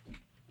this,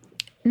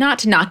 not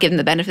to not give him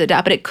the benefit of the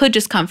doubt, but it could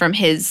just come from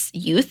his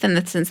youth in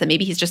the sense that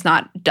maybe he's just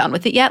not done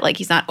with it yet. Like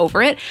he's not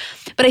over it.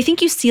 But I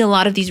think you see a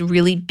lot of these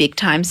really big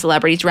time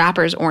celebrities,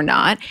 rappers or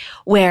not,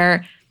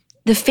 where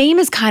the fame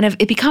is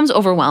it becomes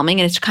overwhelming,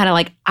 and it's kind of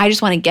like, I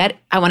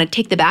want to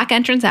take the back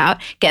entrance out,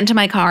 get into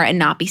my car and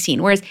not be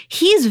seen. Whereas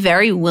he's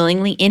very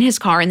willingly in his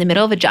car in the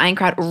middle of a giant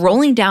crowd,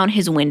 rolling down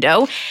his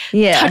window,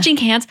 touching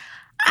hands.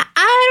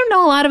 I don't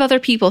know a lot of other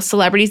people,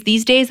 celebrities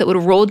these days, that would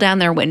roll down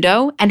their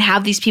window and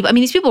have these people. I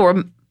mean, these people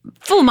were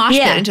full mosh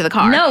pit into the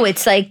car. No,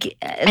 it's like,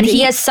 and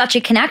he has such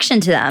a connection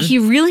to them. He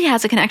really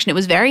has a connection. It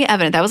was very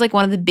evident. That was like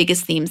one of the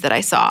biggest themes that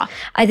I saw.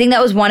 I think that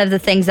was one of the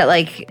things that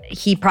like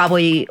he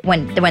probably,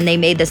 when they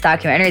made this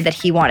documentary, that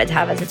he wanted to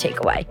have as a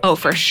takeaway. Oh,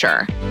 for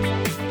sure.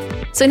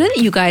 So I know that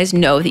you guys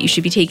know that you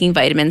should be taking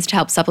vitamins to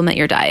help supplement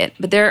your diet,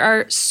 but there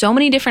are so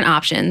many different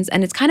options,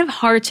 and it's kind of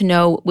hard to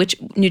know which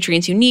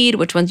nutrients you need,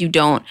 which ones you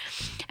don't,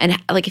 and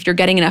like if you're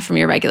getting enough from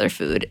your regular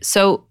food.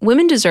 So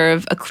women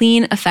deserve a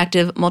clean,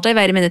 effective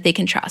multivitamin that they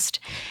can trust.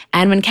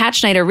 And when Kat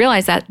Schneider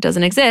realized that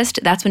doesn't exist,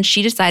 that's when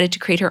she decided to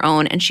create her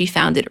own, and she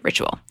founded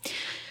Ritual.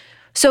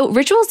 So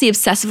Ritual is the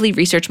obsessively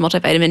researched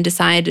multivitamin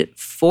designed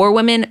for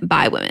women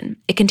by women.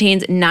 It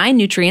contains 9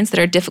 nutrients that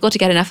are difficult to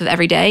get enough of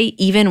every day,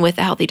 even with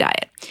a healthy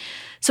diet.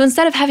 So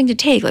instead of having to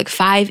take like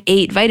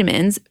 5-8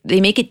 vitamins,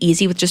 they make it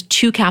easy with just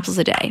 2 capsules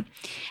a day.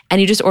 And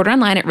you just order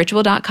online at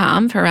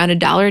ritual.com for around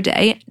 $1 a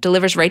day. It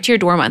delivers right to your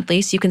door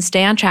monthly, so you can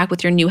stay on track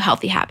with your new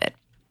healthy habit.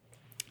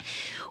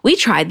 We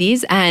tried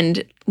these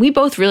and we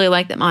both really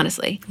like them,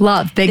 honestly.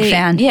 Big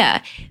fan.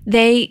 Yeah.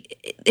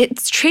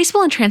 It's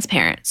traceable and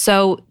transparent.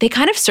 So they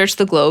kind of search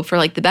the globe for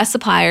like the best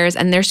suppliers,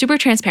 and they're super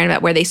transparent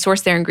about where they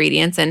source their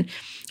ingredients. And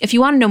if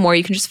you want to know more,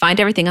 you can just find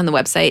everything on the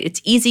website. It's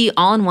easy,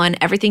 all in one,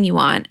 everything you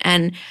want.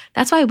 And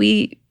that's why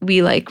we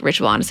like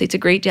Ritual, honestly. It's a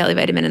great daily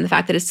vitamin, and the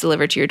fact that it's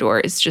delivered to your door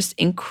is just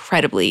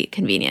incredibly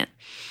convenient.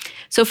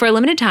 So for a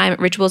limited time,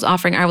 Ritual is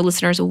offering our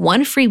listeners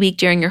 1 free week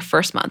during your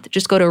first month.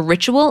 Just go to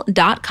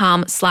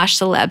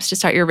ritual.com/celebs to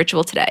start your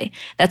Ritual today.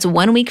 That's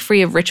 1 week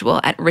free of Ritual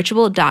at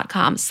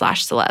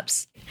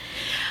ritual.com/celebs.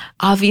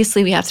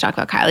 Obviously, we have to talk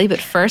about Kylie, but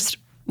first,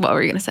 what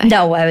were you going to say?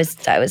 No, I was.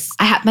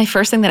 My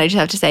first thing that I just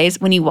have to say is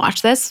when you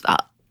watch this, oh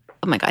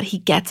my God, he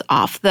gets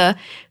off the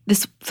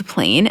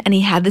plane and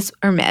he had this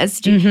Hermes,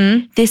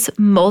 this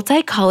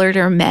multicolored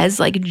Hermes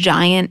like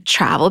giant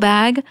travel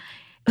bag. It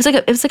was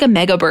like a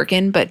mega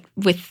Birkin, but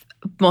with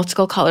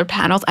multiple colored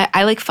panels.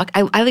 I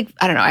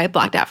don't know. I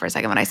blacked out for a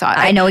second when I saw it.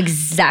 I know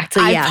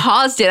exactly. I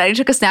paused it. I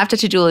took a Snapchat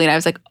to Julie and I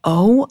was like,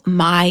 oh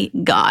my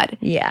God.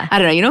 Yeah. I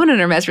don't know. You know when an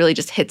Hermes really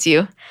just hits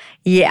you?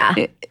 Yeah.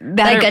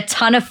 Like a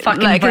ton of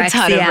fucking bricks. Like a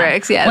ton of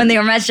bricks, yeah. When the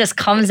Hermes just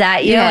comes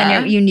at you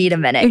and you need a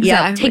minute.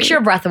 Exactly. Yeah. Takes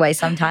your breath away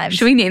sometimes.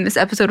 Should we name this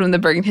episode when the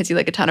Birkin hits you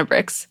like a ton of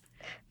bricks?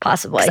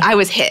 Possibly. I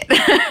was hit.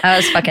 I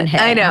was fucking hit.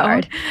 I know.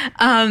 Hard.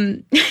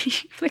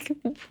 Like,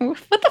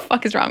 what the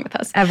fuck is wrong with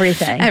us?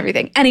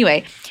 Everything.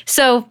 Anyway,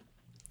 so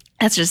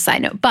that's just a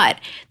side note. But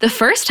the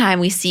first time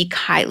we see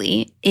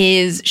Kylie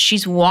is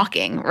she's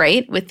walking,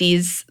 right? With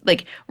these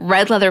like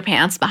red leather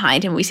pants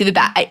behind him. We see the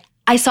back.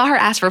 I saw her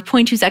ask for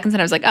 0.2 seconds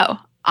and I was like, oh,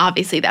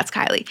 obviously that's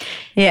Kylie.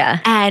 Yeah.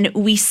 And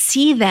we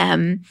see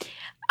them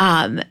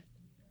okay,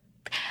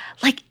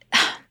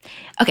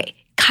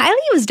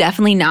 Kylie was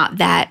definitely not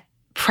that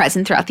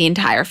present throughout the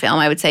entire film.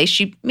 I would say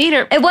she made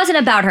her. It wasn't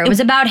about her. It was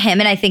about him.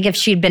 And I think if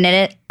she'd been in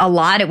it a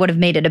lot, it would have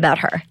made it about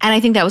her. And I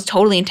think that was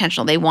totally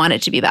intentional. They wanted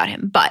it to be about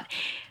him. But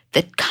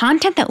the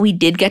content that we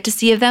did get to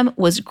see of them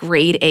was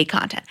grade A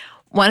content.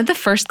 One of the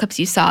first clips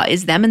you saw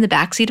is them in the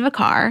backseat of a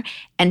car,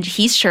 and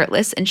he's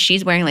shirtless, and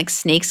she's wearing like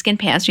snakeskin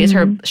pants. She has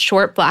her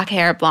short black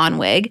hair, blonde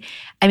wig.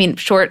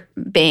 Short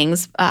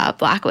bangs,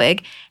 black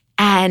wig.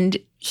 And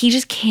he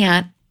just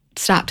can't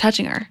stop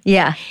touching her.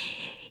 Yeah.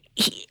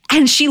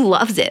 And she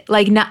loves it.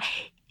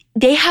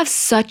 They have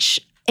such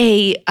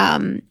a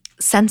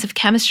sense of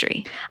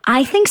chemistry.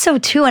 I think so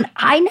too. And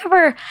I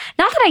never,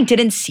 not that I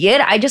didn't see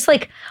it. I just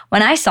like,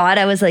 when I saw it,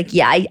 I was like,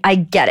 yeah, I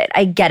get it.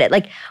 I get it.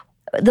 Like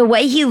the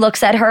way he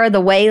looks at her,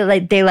 the way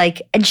like they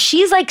like, and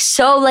she's like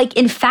so like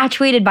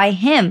infatuated by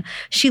him.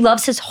 She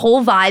loves his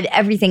whole vibe,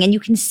 everything. And you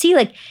can see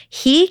like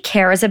he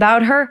cares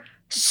about her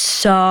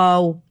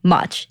so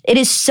much. It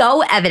is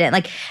so evident.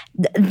 Like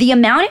the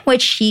amount in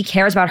which he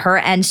cares about her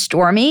and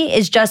Stormy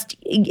is just,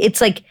 it's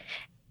like,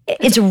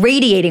 it's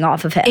radiating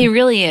off of him. It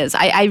really is.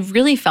 I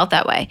really felt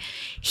that way.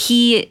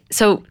 We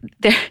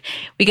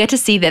get to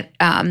see that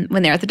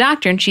when they're at the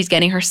doctor and she's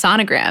getting her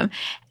sonogram,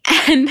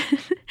 and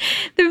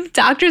the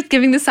doctor's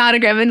giving the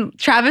sonogram, and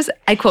Travis,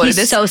 I quoted this.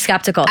 He's so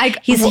skeptical.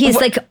 He's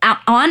like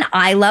on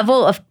eye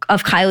level of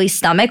Kylie's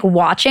stomach,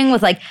 watching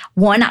with like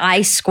one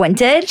eye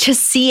squinted. To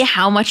see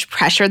how much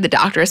pressure the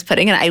doctor is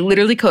putting. And I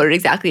literally quoted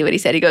exactly what he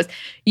said. He goes,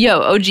 yo,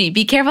 OG,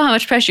 be careful how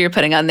much pressure you're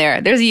putting on there.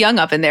 There's a young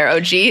up in there,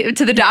 OG.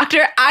 To the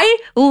doctor, I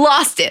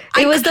lost it.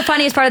 It was the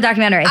funniest part of the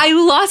documentary. I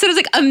lost it. I was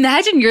like,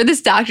 imagine you're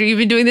this doctor. You've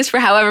been doing this for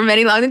however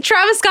many long. And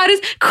Travis Scott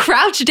is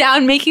crouched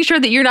down, making sure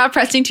that you're not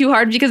pressing too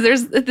hard because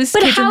there's this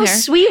kid in there. But how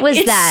sweet sweet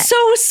was that? It's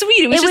so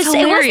sweet. It was just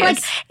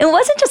hilarious. It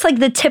wasn't just like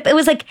the tip. It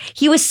was like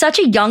he was such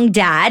a young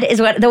dad.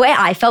 The way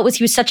I felt was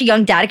he was such a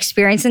young dad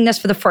experiencing this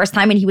for the first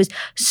time, and he was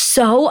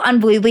so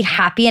unbelievably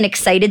happy and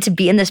excited to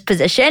be in this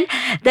position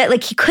that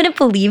like he couldn't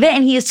believe it,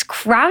 and he is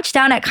crouched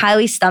down at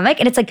Kylie's stomach,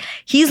 and it's like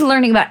he's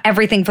learning about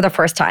everything for the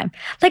first time.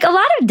 Like a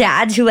lot of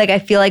dads who like I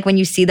feel like when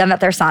you see them at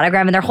their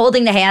sonogram and they're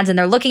holding the hands and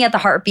they're looking at the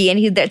heartbeat,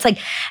 and it's like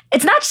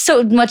it's not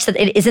so much that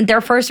it isn't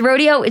their first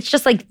rodeo. It's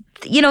just like,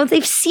 you know,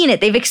 they've seen it,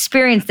 they've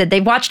experienced it,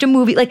 they've watched a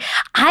movie. Like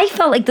I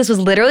felt like this was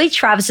literally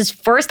Travis's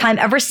first time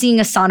ever seeing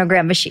a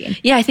sonogram machine.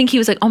 Yeah, I think he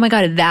was like, oh my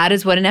God, that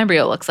is what an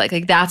embryo looks like.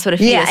 Like that's what a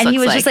fetus looks like. Yeah, and he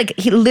was just like,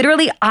 he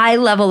literally eye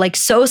level, like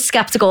so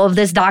skeptical of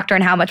this doctor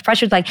and how much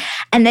pressure it's like.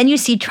 And then you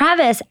see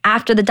Travis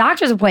after the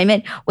doctor's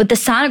appointment with the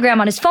sonogram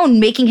on his phone,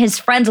 making his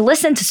friends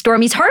listen to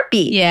Stormy's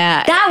heartbeat.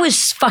 Yeah. That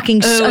was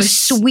fucking a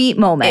sweet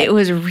moment. It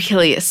was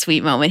really a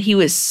sweet moment. He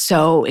was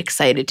so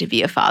excited to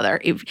be a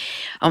father.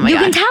 Oh my God. You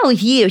can tell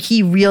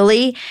he really,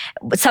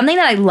 something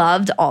that I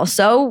loved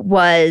also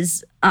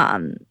was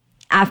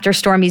after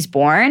Stormy's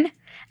born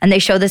and they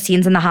show the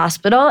scenes in the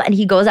hospital and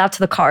he goes out to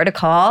the car to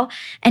call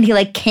and he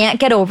like can't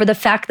get over the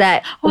fact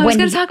that I was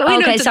going to talk.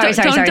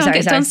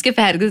 Sorry. Don't skip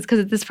ahead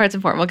because this part's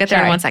important. We'll get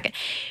there in 1 second.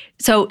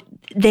 So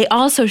they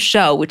also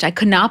show, which I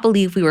could not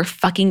believe we were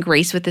fucking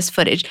graced with this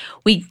footage.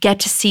 We get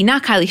to see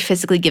not Kylie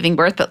physically giving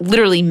birth, but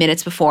literally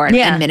minutes before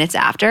and minutes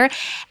after.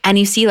 And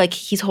you see like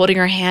he's holding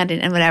her hand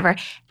and whatever.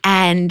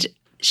 And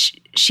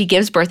she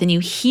gives birth and you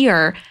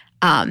hear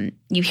in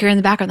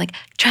the background like,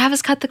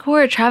 Travis cut the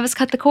cord, cutting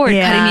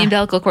the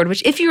umbilical cord,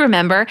 which if you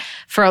remember,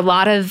 for a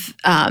lot of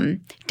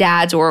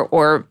dads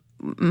or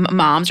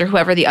moms or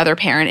whoever the other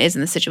parent is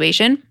in the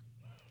situation,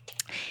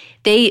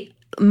 they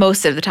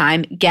most of the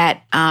time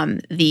get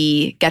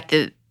the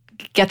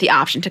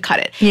option to cut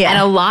it. Yeah. And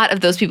a lot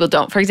of those people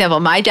don't. For example,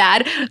 my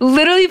dad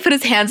literally put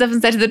his hands up and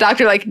said to the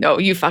doctor, like, no,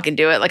 you fucking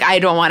do it. Like, I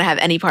don't want to have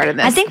any part of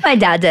this. I think my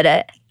dad did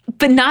it.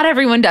 But not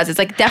everyone does. It's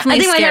like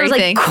definitely a scary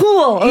thing. I think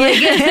my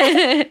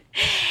dad was like, cool.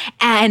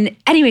 And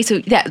anyway,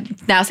 so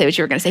now say what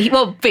you were going to say.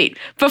 Well, wait.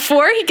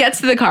 Before he gets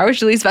to the car, which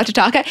Julie's about to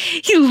talk at,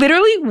 he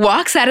literally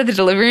walks out of the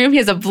delivery room. He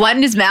has a blunt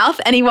in his mouth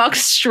and he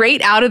walks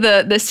straight out of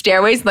the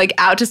stairways, like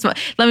out to smoke.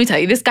 Let me tell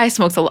you, this guy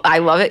smokes I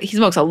love it. He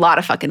smokes a lot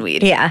of fucking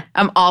weed. Yeah.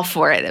 I'm all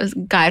for it. It was a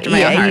guy after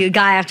my own heart. Yeah,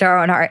 guy after our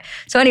own heart.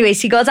 So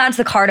anyways, he goes out to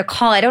the car to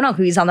call. I don't know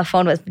who he's on the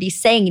phone with, but he's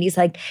saying, and he's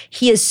like,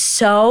 he is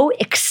so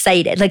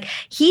excited. Like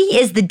he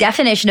is the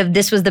definition of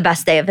this was the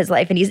best day of his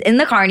life. And he's in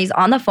the car and he's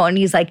on the phone and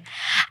he's like,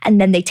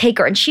 and then they take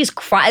her and she's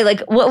crying,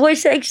 like, what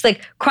was she? She's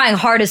like crying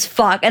hard as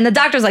fuck. And the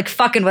doctor's like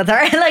fucking with her.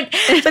 And like,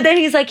 but then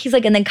he's like,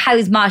 and then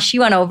Kylie's mom, she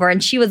went over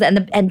and she was,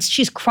 and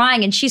she's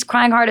crying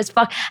hard as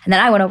fuck. And then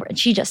I went over and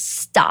she just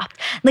stopped.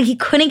 Like he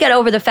couldn't get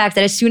over the fact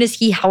that as soon as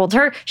he held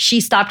her,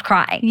 she stopped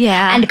crying.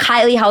 Yeah. And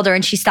Kylie held her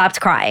and she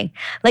stopped crying.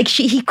 Like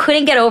he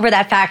couldn't get over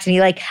that fact. And he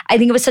like, I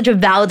think it was such a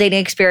validating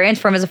experience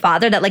for him as a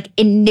father that like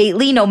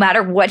innately, no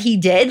matter what he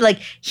did, like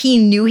he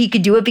knew he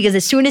could do it because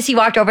as soon as he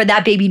walked over,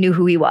 that baby knew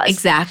who he was.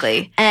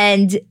 Exactly.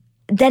 And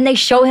then they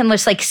show him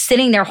just like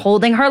sitting there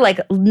holding her, like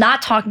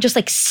not talking, just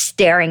like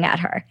staring at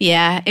her.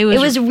 Yeah. It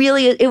was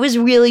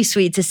really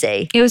sweet to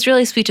see. It was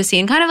really sweet to see.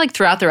 And kind of like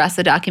throughout the rest of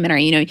the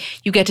documentary, you know,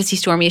 you get to see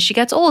Stormy as she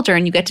gets older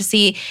and you get to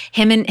see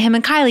him and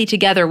Kylie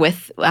together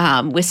with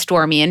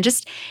Stormy and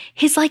just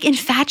his like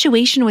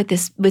infatuation with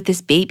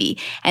this baby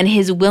and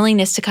his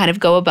willingness to kind of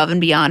go above and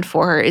beyond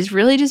for her is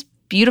really just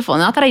beautiful.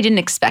 Not that I didn't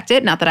expect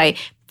it, not that I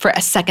for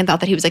a second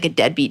thought that he was like a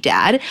deadbeat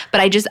dad, but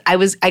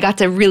I got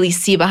to really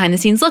see behind the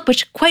scenes look,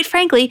 which quite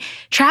frankly,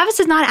 Travis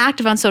is not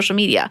active on social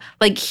media.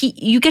 Like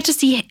you get to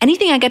see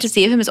anything I get to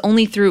see of him is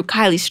only through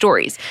Kylie's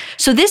stories.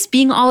 So this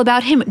being all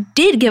about him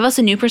did give us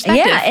a new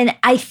perspective. Yeah, and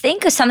I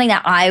think something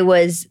that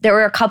there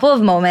were a couple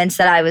of moments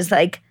that I was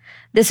like,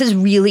 this is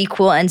really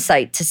cool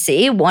insight to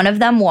see. One of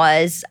them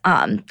was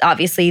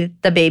obviously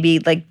the baby,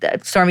 like the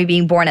Stormy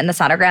being born in the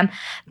sonogram.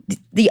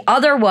 The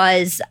other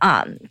was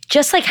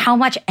just like how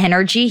much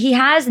energy he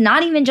has,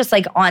 not even just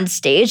like on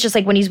stage, just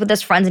like when he's with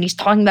his friends and he's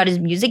talking about his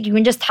music, you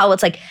can just tell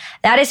it's like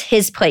that is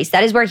his place.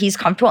 That is where he's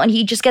comfortable. And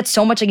he just gets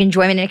so much like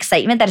enjoyment and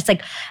excitement that it's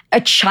like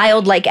a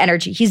childlike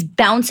energy. He's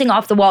bouncing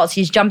off the walls.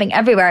 He's jumping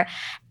everywhere.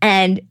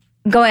 And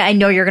I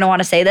know you're going to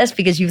want to say this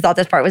because you thought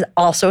this part was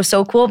also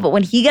so cool, but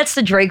when he gets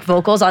the Drake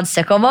vocals on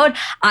Sicko Mode,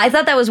 I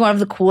thought that was one of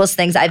the coolest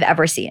things I've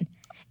ever seen.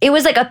 It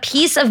was like a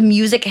piece of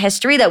music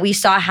history that we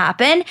saw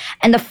happen,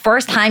 and the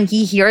first time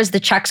he hears the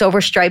checks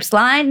over stripes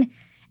line,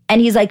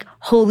 and he's like,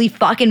 holy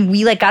fuck, and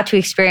we like got to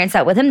experience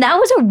that with him. That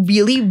was a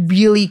really,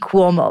 really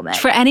cool moment.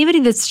 For anybody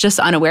that's just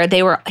unaware,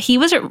 he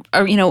was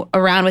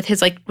around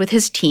with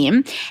his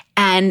team,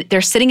 and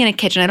they're sitting in a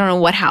kitchen. I don't know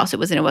what house it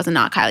was in. It was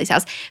not Kylie's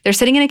house. They're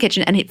sitting in a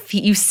kitchen, and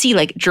you see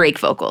like Drake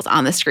vocals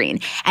on the screen,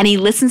 and he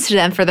listens to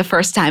them for the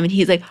first time, and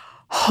he's like,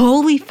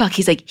 holy fuck.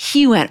 He's like,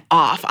 he went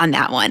off on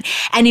that one.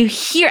 And you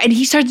hear, and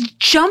he starts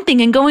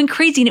jumping and going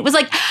crazy. And it was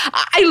like,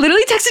 I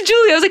literally texted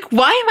Julie. I was like,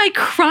 why am I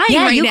crying right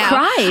now? Yeah, you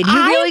cried.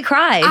 You really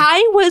cried.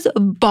 I was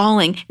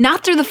bawling.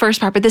 Not through the first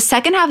part, but the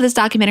second half of this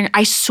documentary,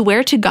 I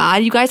swear to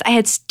God, you guys, I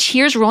had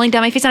tears rolling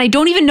down my face and I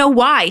don't even know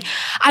why.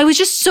 I was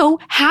just so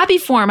happy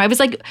for him. I was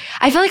like,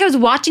 I felt like I was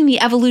watching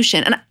the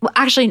evolution. And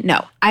actually,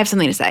 no, I have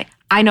something to say.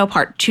 I know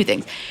two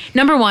things.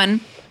 Number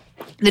one,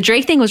 the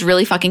Drake thing was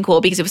really fucking cool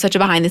because it was such a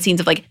behind the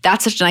scenes of like,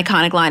 that's such an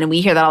iconic line and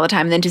we hear that all the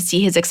time. And then to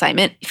see his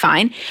excitement,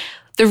 fine.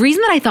 The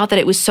reason that I thought that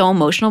it was so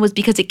emotional was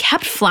because it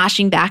kept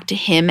flashing back to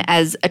him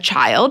as a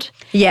child.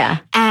 Yeah.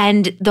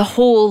 And the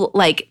whole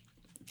like,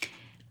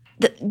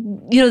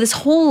 this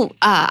whole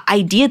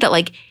idea that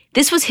like,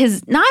 this was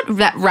his, not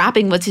that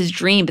rapping was his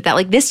dream, but that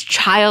like this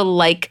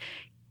childlike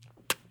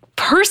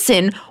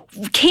person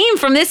came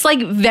from this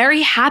like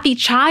very happy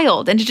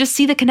child, and to just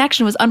see the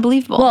connection was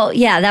unbelievable. Well,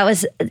 yeah, it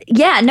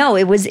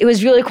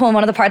was really cool. And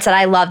one of the parts that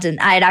I loved, and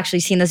I had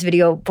actually seen this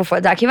video before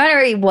the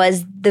documentary,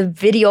 was the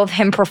video of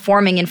him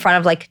performing in front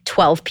of like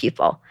 12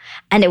 people.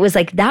 And it was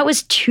like, that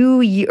was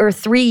 2 or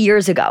 3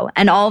 years ago.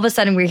 And all of a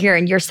sudden we're here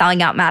and you're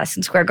selling out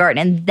Madison Square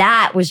Garden. And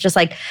that was just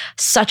like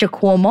such a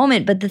cool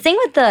moment. But the thing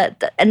with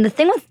the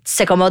thing with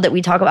Sicko Mode that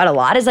we talk about a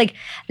lot is like,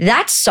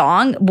 that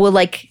song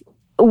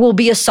will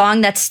be a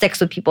song that sticks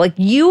with people. Like,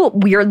 you,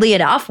 weirdly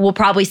enough, will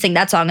probably sing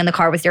that song in the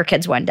car with your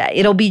kids one day.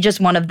 It'll be just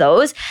one of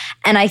those.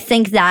 And I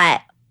think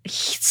that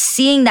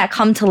seeing that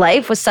come to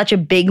life was such a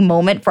big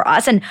moment for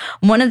us. And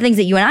one of the things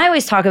that you and I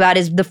always talk about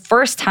is the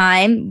first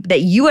time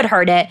that you had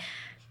heard it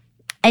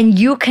and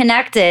you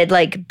connected,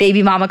 like,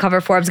 Baby Mama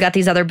cover Forbes got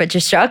these other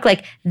bitches shook,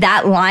 like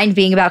that line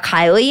being about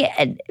Kylie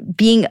and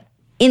being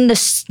in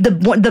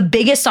the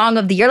biggest song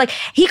of the year. Like,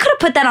 he could have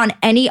put that on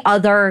any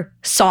other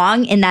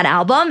song in that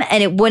album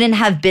and it wouldn't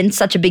have been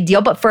such a big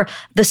deal. But for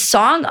the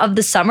song of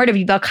the summer to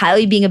be about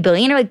Kylie being a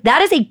billionaire, like,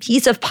 that is a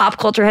piece of pop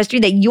culture history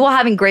that you will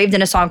have engraved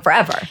in a song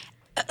forever.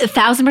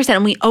 1,000%.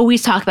 And we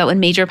always talk about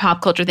when major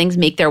pop culture things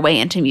make their way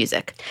into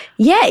music.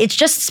 Yeah, it's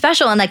just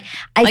special. And like,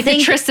 I think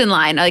the Tristan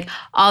line, like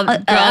all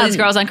these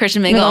girls on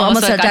Christian Mingle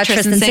almost got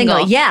Tristan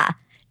single. Yeah.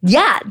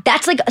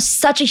 That's like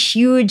such a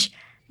huge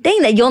thing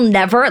that you'll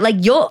never, like,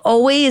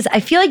 I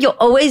feel like you'll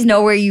always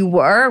know where you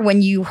were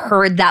when you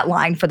heard that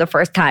line for the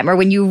first time or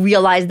when you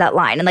realized that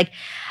line. And like,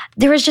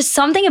 there was just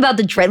something about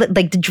the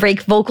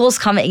Drake vocals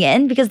coming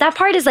in, because that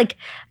part is like,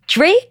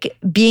 Drake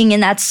being in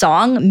that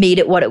song made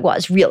it what it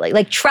was, really.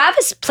 Like,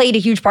 Travis played a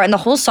huge part and the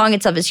whole song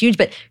itself is huge,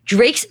 but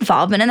Drake's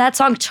involvement in that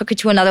song took it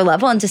to another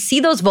level. And to see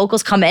those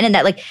vocals come in and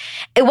that, like,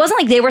 it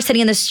wasn't like they were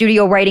sitting in the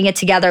studio writing it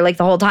together like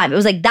the whole time. It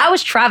was like, that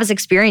was Travis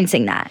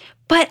experiencing that.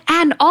 But,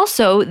 and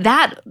also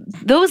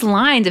those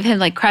lines of him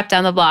like crept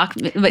down the block,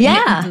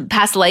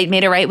 past the light,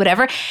 made it right,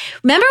 whatever.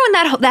 Remember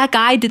when that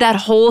guy did that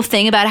whole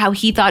thing about how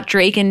he thought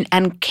Drake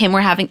and Kim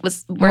were having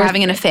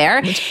an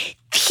affair?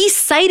 He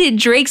cited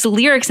Drake's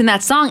lyrics in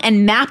that song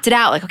and mapped it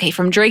out. Like, okay,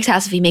 from Drake's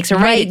house, if he makes a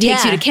right, it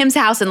takes you to Kim's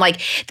house, and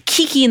like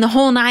Kiki and the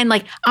whole nine.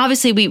 Like,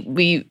 obviously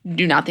we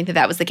do not think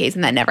that was the case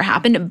and that never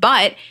happened,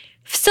 but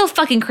still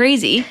fucking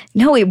crazy.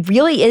 No, it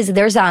really is.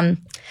 There's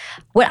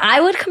what I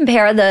would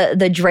compare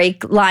the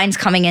Drake lines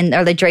coming in,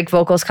 or the Drake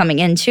vocals coming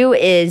into,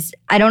 is,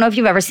 I don't know if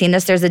you've ever seen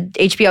this. There's a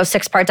HBO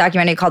 6-part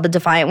documentary called The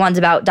Defiant Ones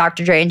about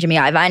Dr. Dre and Jimmy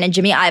Iovine. And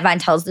Jimmy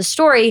Iovine tells the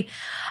story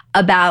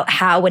about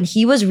how when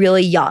he was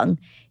really young,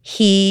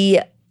 he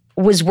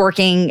was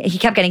working, he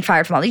kept getting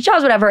fired from all these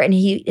jobs, whatever. And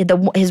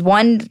his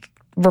one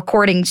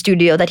recording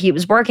studio that he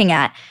was working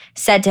at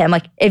said to him,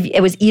 like, if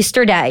it was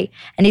Easter Day,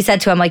 and he said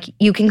to him, like,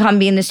 you can come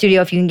be in the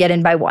studio if you can get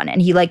in by 1.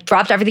 And he like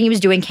dropped everything he was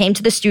doing, came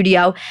to the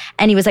studio,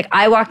 and he was like,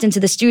 I walked into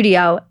the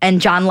studio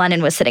and John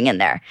Lennon was sitting in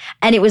there.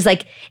 And it was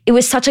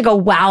such like a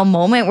wow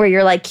moment where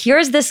you're like,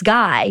 here's this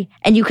guy,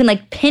 and you can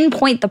like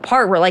pinpoint the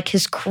part where like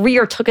his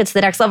career took it to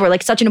the next level,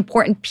 like such an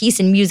important piece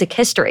in music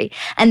history.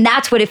 And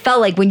that's what it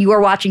felt like when you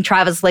were watching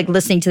Travis, like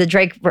listening to the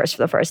Drake verse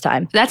for the first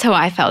time. That's how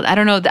I felt. I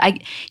don't know. I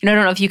don't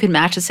know if you could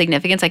match the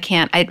significance. I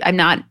can't. I'm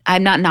not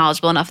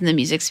knowledgeable enough in the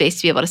music space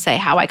to be able to say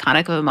how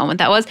iconic of a moment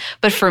that was.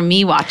 But for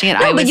me watching it,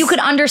 but you could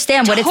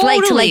understand what it's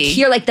like to like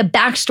hear like the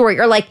backstory,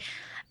 or like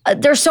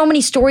there's so many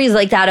stories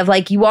like that of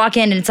like you walk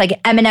in and it's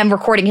like Eminem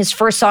recording his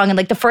first song, and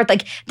like the first,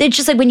 like, it's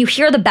just like when you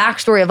hear the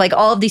backstory of like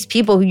all of these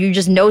people who you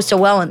just know so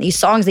well and these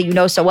songs that you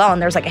know so well,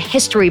 and there's like a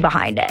history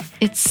behind it.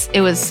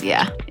 It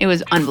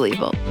was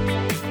unbelievable.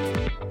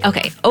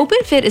 Okay,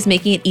 OpenFit is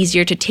making it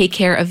easier to take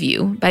care of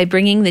you by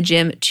bringing the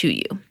gym to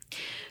you.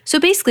 So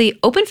basically,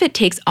 OpenFit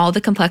takes all the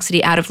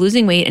complexity out of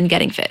losing weight and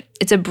getting fit.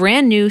 It's a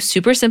brand new,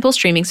 super simple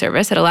streaming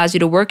service that allows you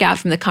to work out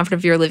from the comfort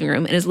of your living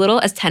room in as little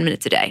as 10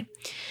 minutes a day.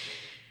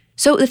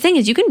 So the thing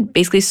is, you can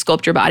basically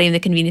sculpt your body in the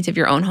convenience of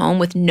your own home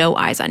with no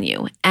eyes on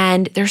you.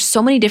 And there's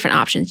so many different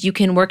options. You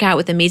can work out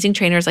with amazing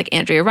trainers like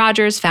Andrea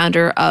Rogers,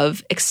 founder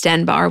of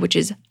Extend Bar, which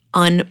is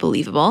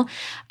unbelievable.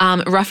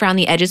 Rough Around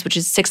the Edges, which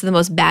is 6 of the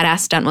most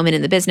badass stunt women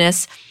in the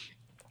business.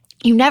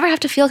 You never have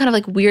to feel kind of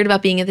like weird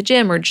about being at the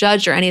gym or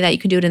judged or any of that. You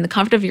can do it in the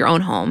comfort of your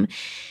own home.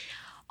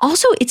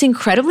 Also, it's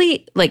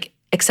incredibly like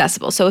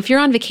accessible. So if you're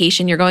on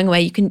vacation, you're going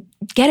away, you can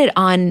get it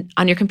on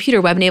your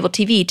computer, web-enabled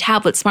TV,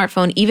 tablet,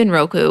 smartphone, even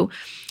Roku.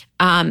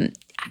 I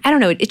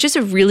don't know. It's just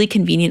a really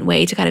convenient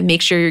way to kind of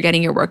make sure you're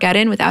getting your workout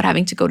in without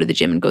having to go to the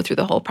gym and go through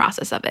the whole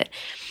process of it.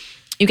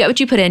 You get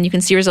what you put in. You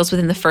can see results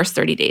within the first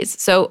 30 days.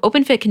 So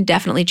OpenFit can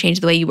definitely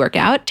change the way you work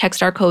out.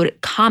 Text our code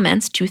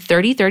COMMENTS to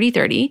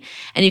 303030,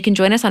 and you can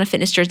join us on a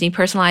fitness journey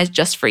personalized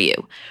just for you.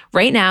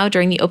 Right now,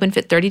 during the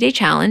OpenFit 30-day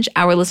challenge,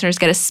 our listeners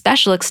get a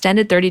special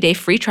extended 30-day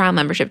free trial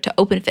membership to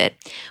OpenFit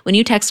when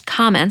you text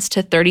COMMENTS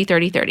to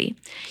 303030.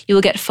 You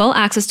will get full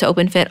access to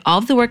OpenFit, all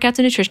of the workouts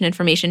and nutrition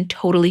information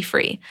totally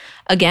free.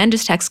 Again,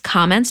 just text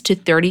COMMENTS to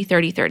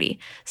 303030.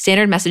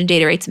 Standard message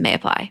data rates may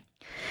apply.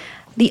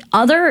 The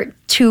other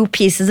two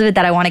pieces of it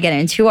that I want to get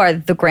into are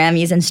the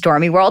Grammys and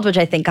Stormy World, which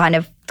I think kind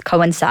of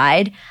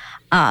coincide.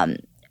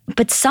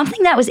 But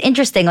something that was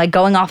interesting, like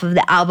going off of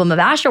the album of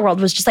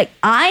Astroworld, was just like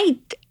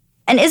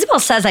and Isabel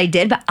says I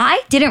did, but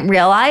I didn't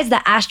realize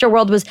that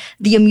Astroworld was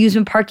the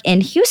amusement park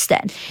in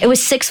Houston. It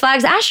was Six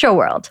Flags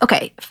Astroworld.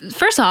 Okay,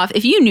 first off,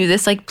 if you knew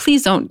this, like,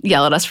 please don't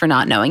yell at us for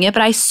not knowing it,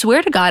 but I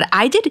swear to God,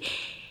 I did.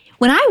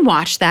 When I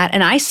watched that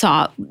and I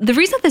saw, the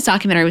reason that this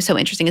documentary was so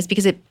interesting is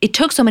because it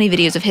took so many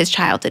videos of his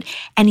childhood.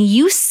 And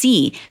you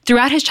see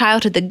throughout his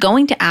childhood that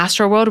going to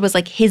Astroworld was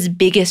like his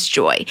biggest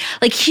joy.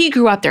 Like he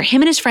grew up there.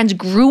 Him and his friends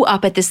grew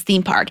up at this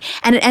theme park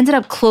and it ended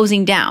up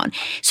closing down.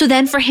 So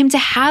then for him to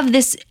have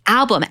this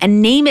album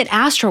and name it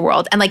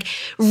Astroworld and like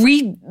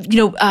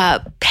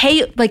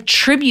pay like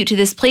tribute to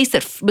this place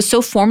that was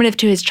so formative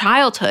to his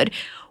childhood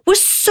was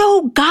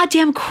so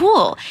goddamn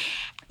cool.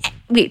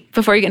 Wait,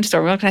 before you get into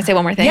Stormy World, can I say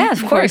one more thing? Yeah,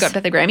 of before course. we go up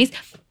to the Grammys?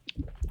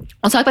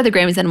 I'll talk about the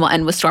Grammys and we'll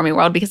end with Stormy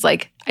World because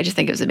like I just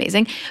think it was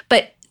amazing.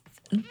 But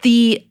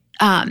the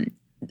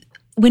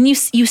when you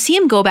see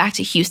him go back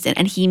to Houston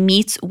and he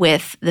meets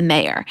with the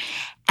mayor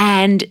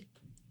and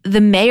the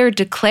mayor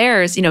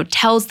declares,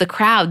 tells the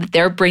crowd that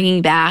they're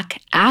bringing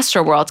back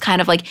Astroworld, kind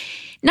of like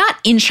not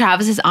in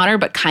Travis's honor,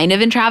 but kind of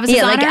in Travis's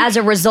honor. Yeah, like as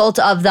a result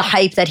of the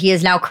hype that he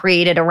has now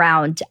created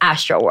around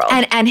Astroworld.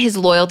 And his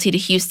loyalty to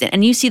Houston.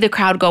 And you see the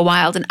crowd go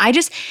wild. And I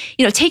just,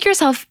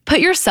 put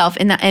yourself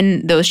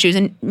in those shoes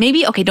and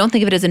maybe, okay, don't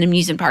think of it as an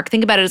amusement park.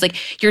 Think about it as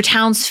like your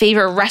town's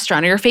favorite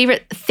restaurant or your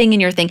favorite thing in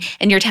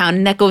your town,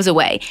 and that goes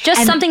away.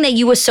 Just something that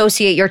you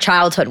associate your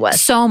childhood with.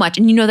 So much.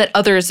 And you know that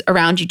others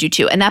around you do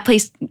too. And that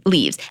place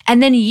leaves.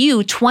 And then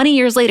you, 20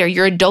 years later,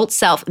 your adult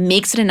self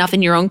makes it enough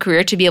in your own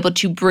career to be able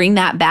to bring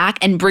that back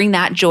and bring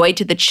that joy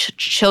to the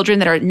children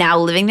that are now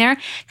living there.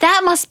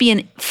 That must be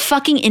an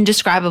fucking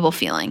indescribable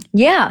feeling.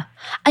 Yeah.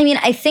 I mean,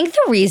 I think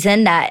the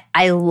reason that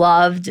I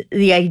loved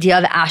the idea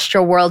of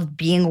Astroworld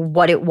being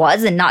what it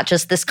was and not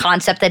just this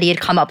concept that he had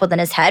come up with in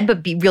his head, but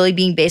really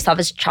being based off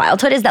his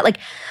childhood is that like,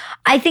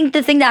 I think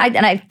the thing that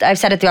I've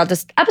said it throughout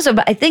this episode,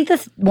 but I think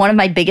that one of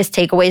my biggest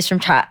takeaways from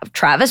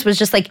Travis was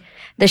just like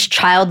this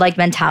childlike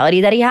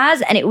mentality that he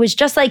has. And it was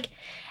just like,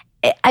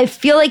 I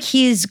feel like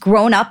he's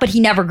grown up, but he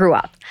never grew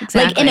up.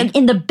 Exactly. Like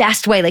in the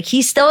best way. Like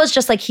he still is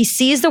just like, he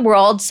sees the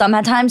world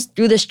sometimes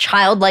through this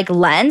childlike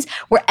lens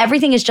where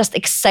everything is just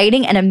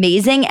exciting and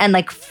amazing and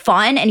like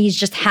fun. And he's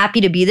just happy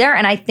to be there.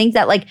 And I think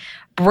that like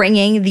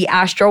bringing the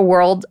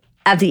Astroworld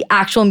at the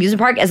actual amusement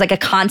park as like a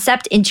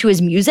concept into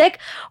his music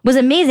was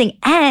amazing.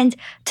 And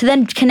to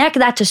then connect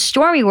that to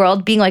Stormy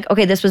World being like,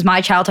 okay, this was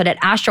my childhood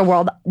at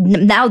Astroworld.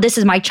 Now this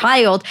is my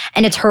child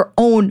and it's her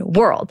own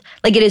world.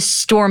 Like it is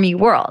Stormy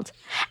World.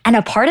 And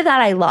a part of that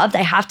I loved,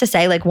 I have to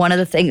say, like one of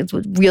the things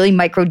with really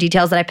micro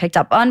details that I picked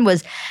up on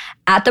was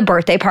at the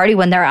birthday party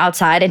when they're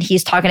outside and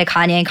he's talking to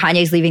Kanye and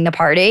Kanye's leaving the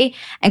party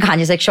and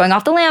Kanye's like showing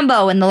off the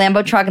Lambo and the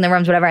Lambo truck and the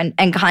rims, whatever. And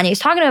Kanye's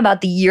talking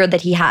about the year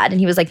that he had. And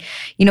he was like,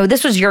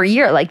 this was your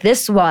year. Like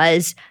this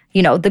was,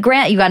 the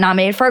Grant, you got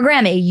nominated for a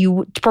Grammy.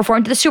 You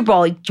performed to the Super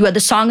Bowl. You had the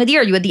song of the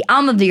year. You had the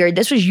album of the year.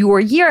 This was your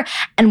year.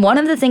 And one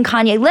of the things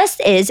Kanye lists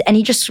is, and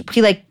he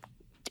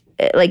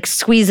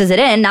squeezes it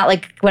in, not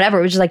like whatever.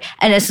 It was just like,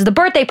 and this is the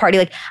birthday party.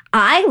 Like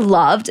I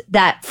loved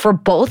that for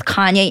both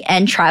Kanye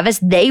and Travis,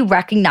 they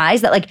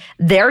recognized that like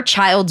their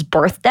child's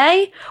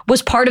birthday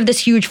was part of this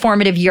huge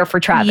formative year for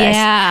Travis.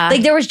 Yeah.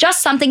 Like there was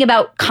just something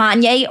about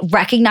Kanye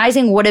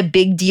recognizing what a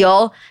big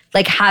deal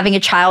like having a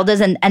child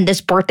is and this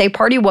birthday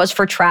party was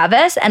for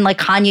Travis and like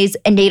Kanye's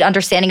innate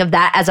understanding of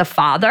that as a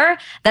father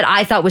that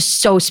I thought was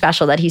so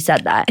special that he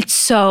said that. It's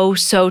so,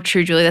 so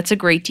true, Julie. That's a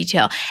great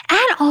detail.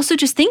 And also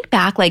just think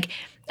back, like,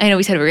 I know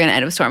we said we were going to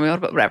end with Stormy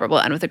World, but whatever, we'll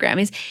end with the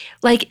Grammys.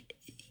 Like,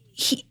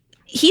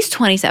 he's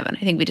 27, I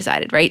think we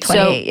decided, right?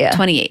 28, yeah.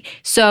 28.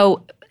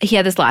 So he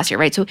had this last year,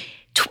 right? So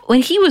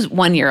when he was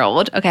 1 year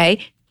old, okay,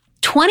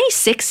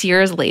 26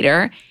 years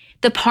later,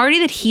 the party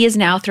that he is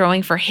now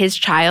throwing for his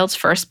child's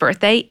first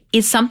birthday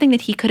is something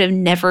that he could have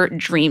never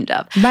dreamed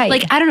of. Right.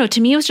 Like, I don't know, to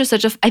me it was just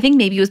I think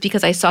maybe it was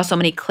because I saw so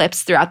many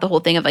clips throughout the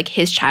whole thing of like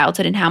his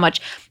childhood and how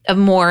much of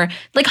more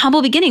like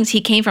humble beginnings he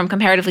came from,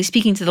 comparatively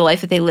speaking, to the life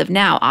that they live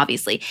now,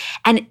 obviously.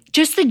 And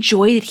just the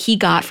joy that he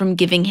got from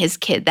giving his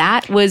kid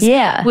that was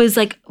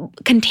like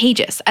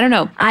contagious. I don't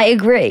know. I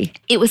agree.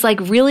 It was like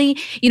really,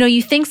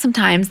 you think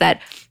sometimes that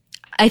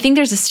I think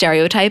there's a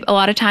stereotype a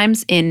lot of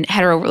times in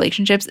hetero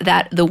relationships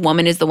that the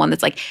woman is the one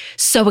that's like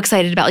so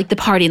excited about like the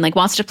party and like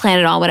wants to plan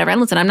it all, whatever. And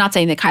listen, I'm not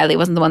saying that Kylie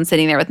wasn't the one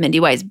sitting there with Mindy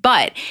Weiss,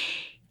 but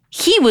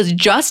he was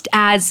just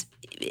as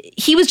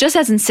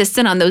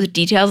insistent on those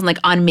details and like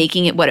on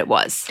making it what it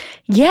was.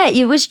 Yeah,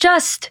 it was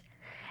just,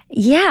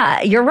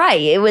 yeah, you're right.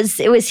 It was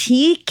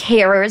he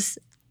cares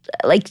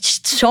like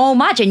so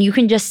much, and you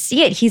can just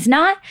see it. He's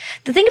not,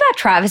 the thing about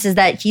Travis is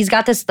that he's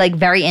got this like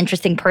very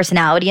interesting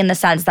personality in the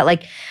sense that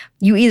like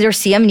you either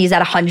see him and he's at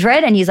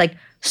 100 and he's like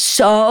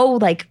so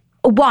like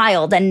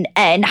wild and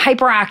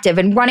hyperactive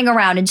and running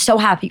around and so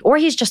happy, or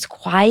he's just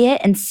quiet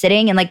and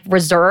sitting and like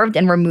reserved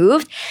and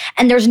removed,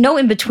 and there's no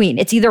in between.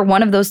 It's either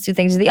one of those two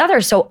things or the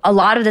other. So a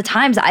lot of the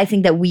times I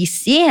think that we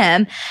see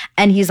him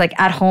and he's like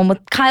at home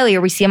with Kylie,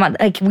 or we see him on,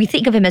 like we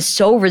think of him as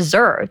so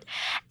reserved.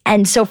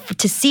 And so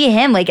to see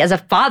him like as a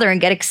father and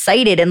get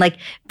excited and like,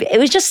 it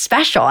was just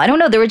special. I don't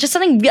know. There was just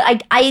something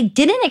I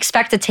didn't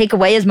expect to take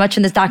away as much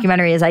in this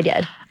documentary as I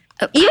did.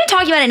 Even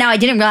talking about it now, I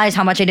didn't realize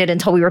how much I did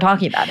until we were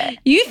talking about it.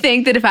 You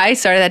think that if I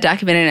started that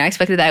documentary and I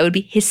expected that, it would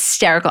be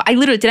hysterical. I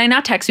literally, did I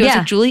not text you? I was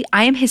like, Julie,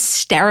 I am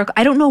hysterical.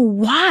 I don't know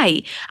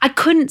why. I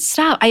couldn't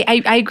stop.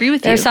 I agree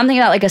with you. There's something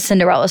about like a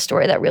Cinderella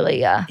story that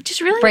really, it just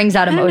really brings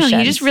out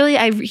emotion.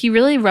 He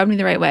really rubbed me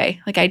the right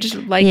way. Like I just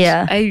liked,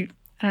 I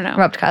don't know.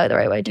 Rubbed Kylie the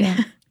right way too.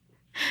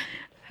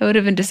 I would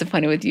have been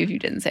disappointed with you if you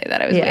didn't say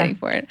that. I was waiting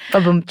for it.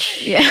 Ba-boom.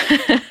 Yeah.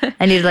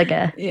 I needed like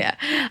a... Yeah.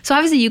 So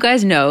obviously you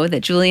guys know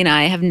that Julie and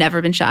I have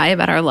never been shy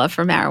about our love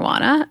for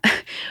marijuana,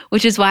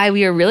 which is why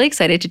we are really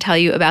excited to tell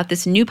you about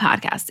this new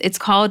podcast. It's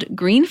called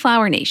Green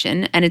Flower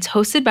Nation, and it's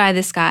hosted by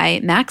this guy,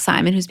 Max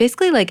Simon, who's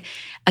basically like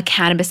a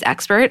cannabis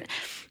expert.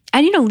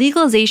 And, you know,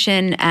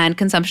 legalization and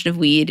consumption of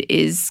weed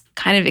is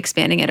kind of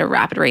expanding at a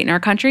rapid rate in our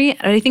country.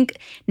 And I think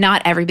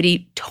not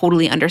everybody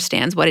totally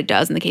understands what it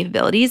does and the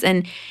capabilities.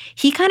 And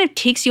he kind of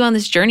takes you on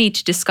this journey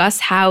to discuss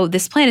how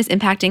this plan is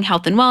impacting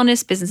health and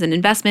wellness, business and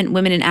investment,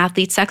 women and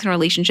athletes, sex and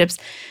relationships,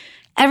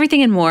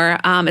 everything and more.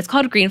 It's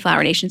called Green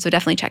Flower Nation, so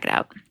definitely check it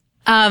out.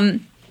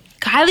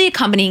 Kylie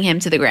accompanying him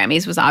to the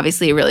Grammys was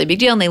obviously a really big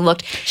deal,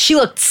 and she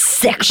looked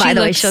sick, by the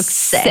way. She looked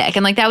sick.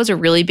 And like that was a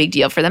really big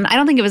deal for them. I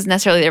don't think it was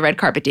necessarily their red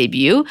carpet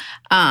debut.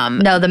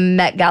 No, the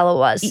Met Gala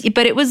was.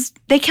 But it was,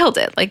 they killed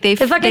it. Like they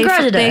fucking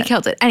crushed it. They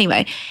killed it.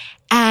 Anyway.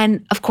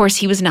 And of course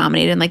he was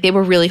nominated, and like they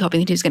were really hoping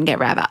that he was going to get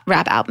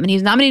rap album. And he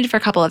was nominated for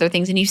a couple other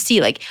things, and you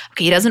see like,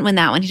 okay, he doesn't win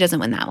that one. He doesn't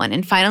win that one.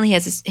 And finally he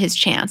has his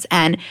chance,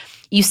 and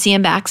you see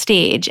him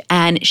backstage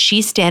and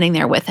she's standing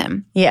there with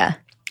him. Yeah.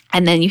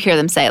 And then you hear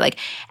them say like,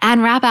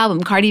 and rap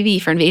album, Cardi B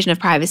for Invasion of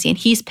Privacy. And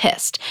he's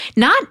pissed.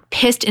 Not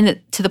pissed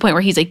to the point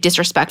where he's like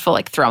disrespectful,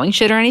 like throwing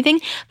shit or anything.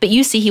 But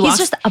you see he's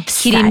just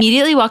upset. He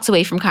immediately walks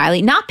away from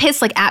Kylie. Not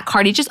pissed like at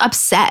Cardi, just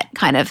upset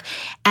kind of.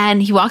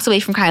 And he walks away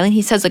from Kylie and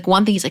he says like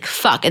one thing, he's like,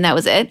 fuck. And that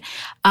was it.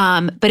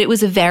 But it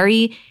was a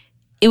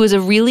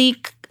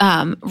really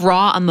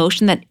raw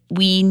emotion that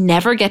we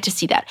never get to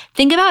see that.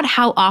 Think about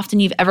how often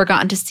you've ever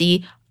gotten to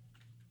see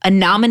a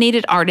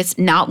nominated artist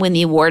not win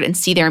the award and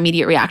see their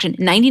immediate reaction.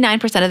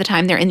 99% of the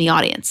time, they're in the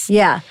audience.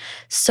 Yeah.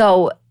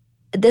 So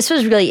this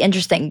was really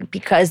interesting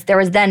because there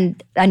was then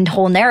a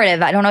whole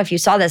narrative, I don't know if you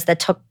saw this,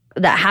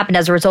 that happened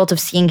as a result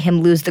of seeing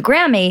him lose the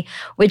Grammy,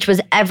 which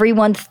was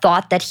everyone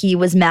thought that he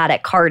was mad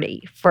at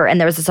Cardi and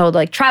there was this whole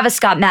like Travis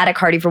Scott mad at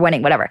Cardi for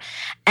winning, whatever.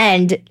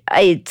 And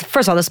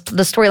first of all,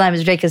 the storyline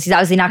was ridiculous. He's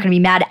obviously not going to be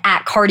mad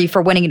at Cardi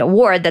for winning an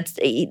award.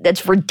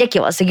 That's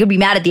ridiculous. He could be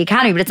mad at the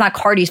Academy, but it's not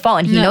Cardi's fault,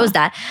 and he knows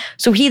that.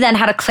 So he then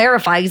had to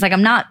clarify. He's like,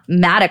 I'm not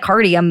mad at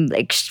Cardi. I'm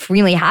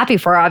extremely happy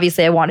for her.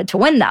 Obviously, I wanted to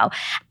win though.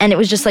 And it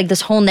was just like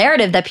this whole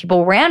narrative that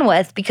people ran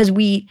with because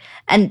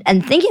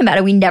and thinking about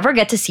it, we never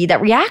get to see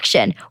that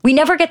reaction. We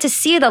never get to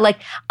see that, like,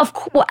 of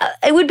course,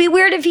 it would be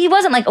weird if he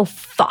wasn't like, oh,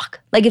 fuck.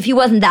 Like, if he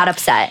wasn't that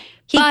upset.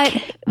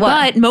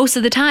 But most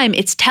of the time,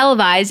 it's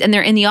televised and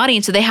they're in the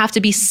audience, so they have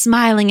to be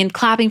smiling and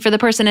clapping for the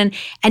person,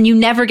 and you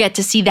never get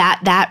to see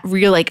that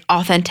real, like,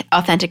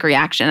 authentic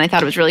reaction. I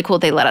thought it was really cool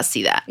they let us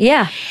see that.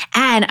 Yeah.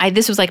 And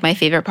this was, like, my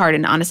favorite part,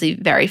 and honestly,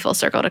 very full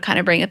circle to kind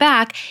of bring it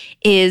back,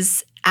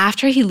 is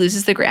after he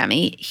loses the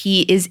Grammy,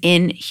 he is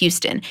in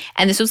Houston.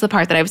 And this was the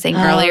part that I was saying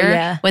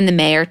earlier when the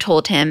mayor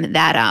told him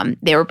that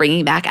they were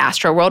bringing back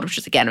Astroworld, which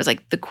was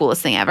like the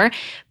coolest thing ever.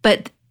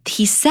 But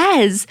he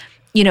says,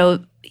 you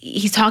know,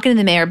 he's talking to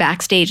the mayor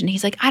backstage and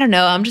he's like, I don't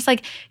know, I'm just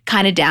like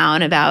kind of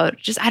down about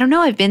I don't know,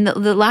 I've been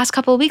the last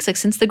couple of weeks, like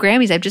since the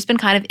Grammys, I've just been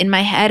kind of in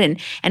my head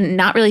and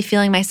not really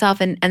feeling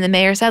myself. And the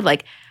mayor said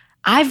like,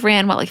 I've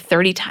ran like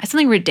 30 times,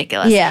 something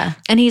ridiculous. Yeah.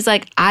 And he's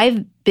like,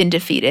 I've been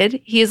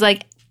defeated. He's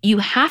like, you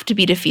have to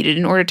be defeated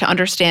in order to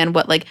understand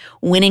what like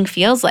winning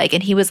feels like.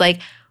 And he was like,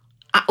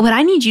 what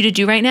I need you to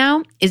do right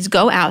now is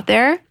go out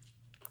there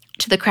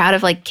to the crowd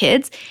of like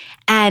kids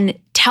and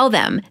tell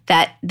them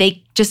that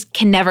they just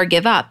can never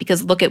give up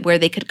because look at where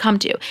they could come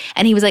to.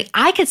 And he was like,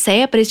 I could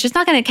say it, but it's just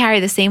not going to carry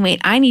the same weight.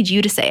 I need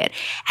you to say it.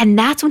 And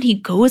that's when he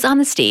goes on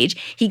the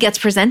stage. He gets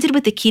presented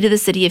with the key to the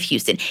city of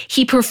Houston.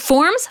 He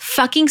performs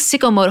fucking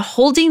sicko mode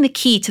holding the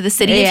key to the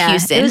city of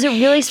Houston. It was a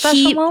really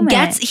special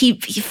moment. He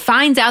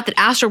finds out that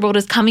Astroworld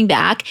is coming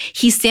back.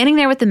 He's standing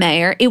there with the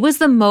mayor. It was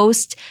the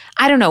most,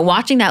 I don't know,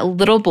 watching that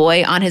little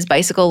boy on his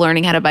bicycle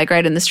learning how to bike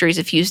ride in the streets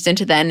of Houston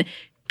to then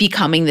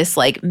becoming this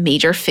like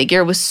major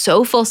figure was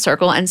so full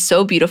circle and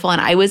so beautiful. And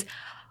I was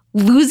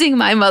losing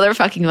my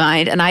motherfucking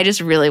mind. And I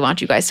just really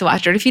want you guys to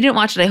watch it. If you didn't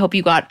watch it, I hope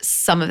you got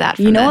some of that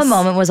from a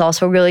moment was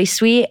also really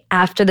sweet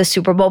after the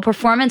Super Bowl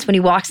performance when he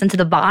walks into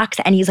the box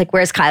and he's like,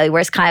 where's Kylie?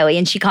 Where's Kylie?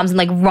 And she comes and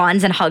like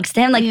runs and hugs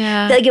to him.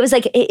 It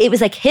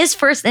was like his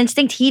first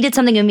instinct. He did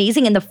something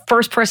amazing. And the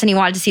first person he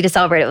wanted to see to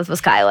celebrate it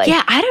was Kylie.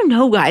 Yeah, I don't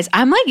know, guys.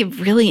 I'm like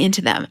really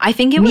into them. I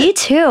think it was. Me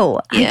too.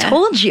 Yeah. I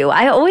told you.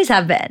 I always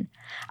have been.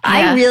 Yeah.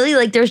 I really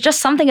like, there's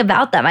just something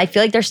about them. I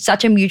feel like there's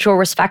such a mutual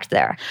respect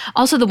there.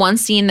 Also, the one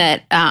scene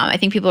that I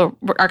think people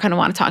are kind of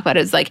want to talk about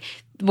is like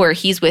where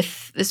he's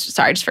with,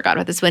 sorry, I just forgot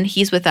about this, when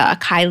he's with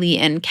Kylie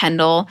and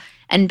Kendall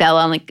and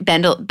Bella, and like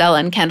Bella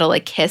and Kendall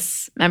like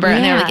kiss, remember? Yeah.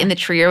 And they're like in the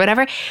tree or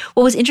whatever.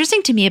 What was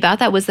interesting to me about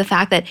that was the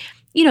fact that,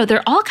 you know,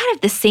 they're all kind of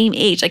the same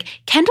age. Like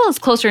Kendall is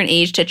closer in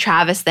age to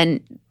Travis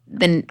than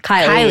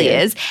Kylie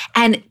is.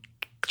 And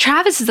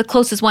Travis is the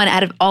closest one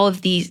out of all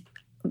of these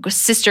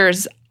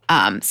sisters'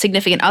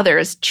 significant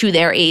others to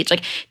their age.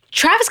 Like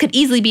Travis could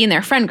easily be in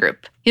their friend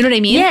group. You know what I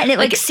mean? Yeah, and it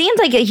like seemed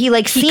like he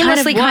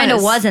seamlessly kind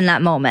of was in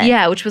that moment.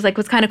 Yeah, which was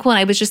kind of cool. And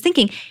I was just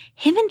thinking,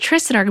 him and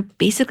Tristan are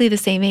basically the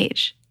same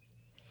age.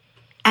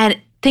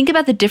 And think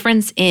about the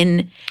difference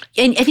and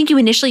I think you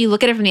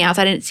look at it from the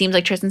outside and it seems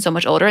like Tristan's so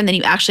much older, and then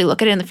you actually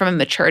look at it from a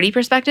maturity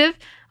perspective.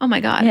 Oh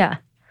my God. Yeah.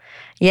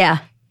 Yeah.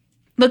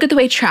 Look at the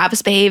way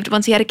Travis behaved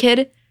once he had a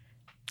kid.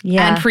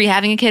 Yeah. And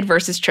pre-having a kid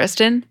versus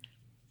Tristan.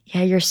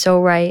 Yeah, you're so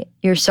right.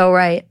 You're so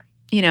right.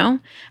 You know?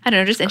 I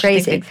don't know, just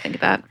interesting things to think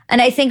about. And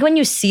I think when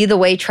you see the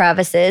way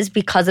Travis is,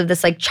 because of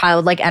this like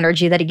childlike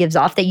energy that he gives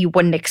off, that you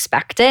wouldn't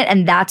expect it.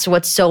 And that's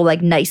what's so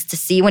like nice to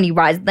see when he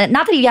rises. Not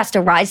that he has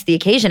to rise to the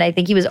occasion. I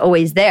think he was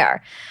always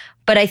there.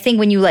 But I think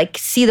when you like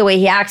see the way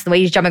he acts, the way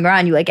he's jumping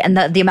around, you like, and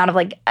the amount of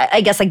like,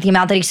 I guess like the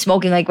amount that he's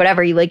smoking, like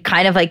whatever, you like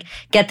kind of like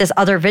get this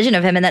other vision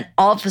of him. And then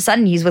all of a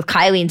sudden he's with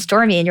Kylie and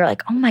Stormy and you're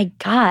like, oh my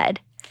God.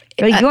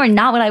 Like, you are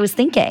not what I was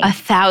thinking.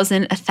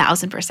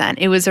 1,000%.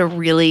 It was a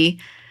really,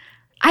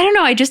 I don't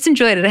know. I just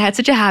enjoyed it. I had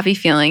such a happy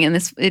feeling, and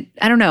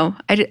I don't know.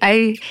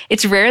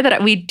 It's rare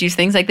that we do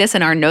things like this,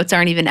 and our notes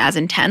aren't even as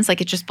intense.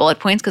 Like it's just bullet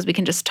points because we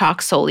can just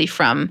talk solely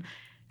from,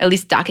 at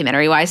least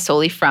documentary-wise,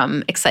 solely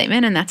from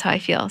excitement, and that's how I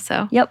feel.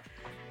 So. Yep,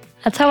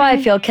 that's how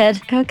I feel,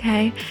 kid.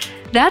 Okay,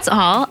 that's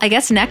all. I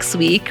guess next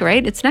week,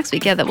 right? It's next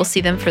week, yeah. That we'll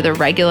see them for the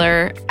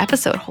regular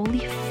episode.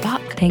 Holy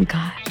fuck! Thank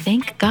God.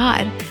 Thank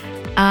God.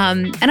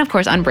 And of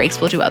course, on breaks,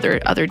 we'll do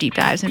other deep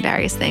dives and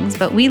various things.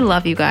 But we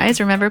love you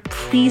guys. Remember,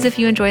 please, if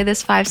you enjoy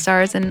this, 5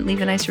 stars and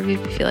leave a nice review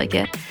if you feel like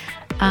it.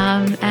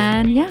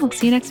 And yeah, we'll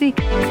see you next week.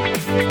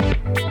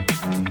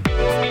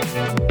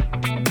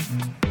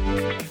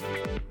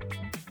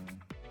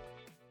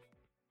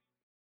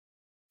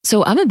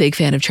 So I'm a big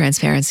fan of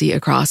transparency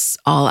across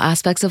all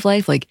aspects of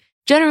life. Like,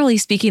 generally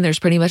speaking, there's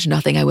pretty much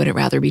nothing I wouldn't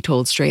rather be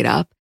told straight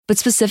up. But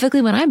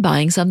specifically when I'm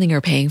buying something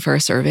or paying for a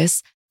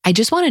service, I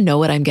just want to know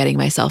what I'm getting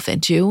myself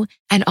into.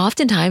 And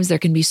oftentimes there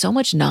can be so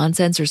much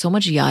nonsense or so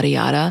much yada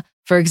yada.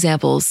 For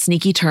example,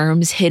 sneaky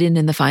terms hidden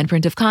in the fine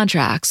print of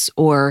contracts,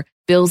 or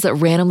bills that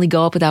randomly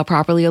go up without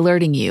properly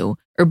alerting you,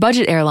 or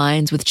budget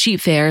airlines with cheap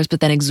fares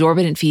but then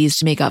exorbitant fees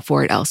to make up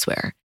for it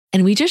elsewhere.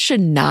 And we just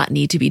should not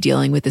need to be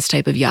dealing with this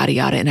type of yada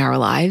yada in our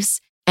lives.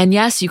 And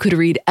yes, you could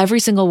read every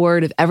single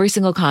word of every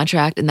single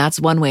contract, and that's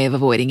one way of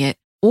avoiding it.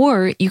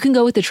 Or you can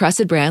go with the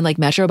trusted brand like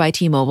Metro by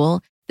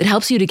T-Mobile that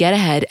helps you to get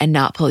ahead and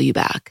not pull you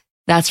back.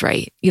 That's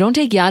right. You don't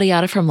take yada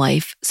yada from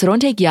life, so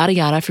don't take yada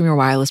yada from your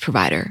wireless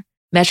provider.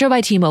 Metro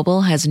by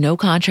T-Mobile has no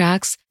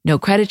contracts, no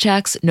credit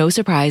checks, no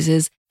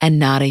surprises, and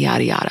nada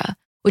yada yada,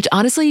 which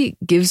honestly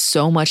gives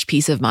so much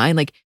peace of mind.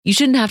 Like, you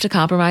shouldn't have to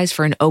compromise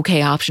for an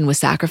okay option with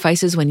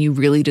sacrifices when you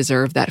really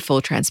deserve that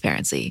full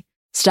transparency.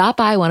 Stop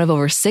by one of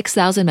over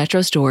 6,000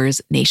 Metro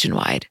stores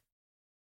nationwide.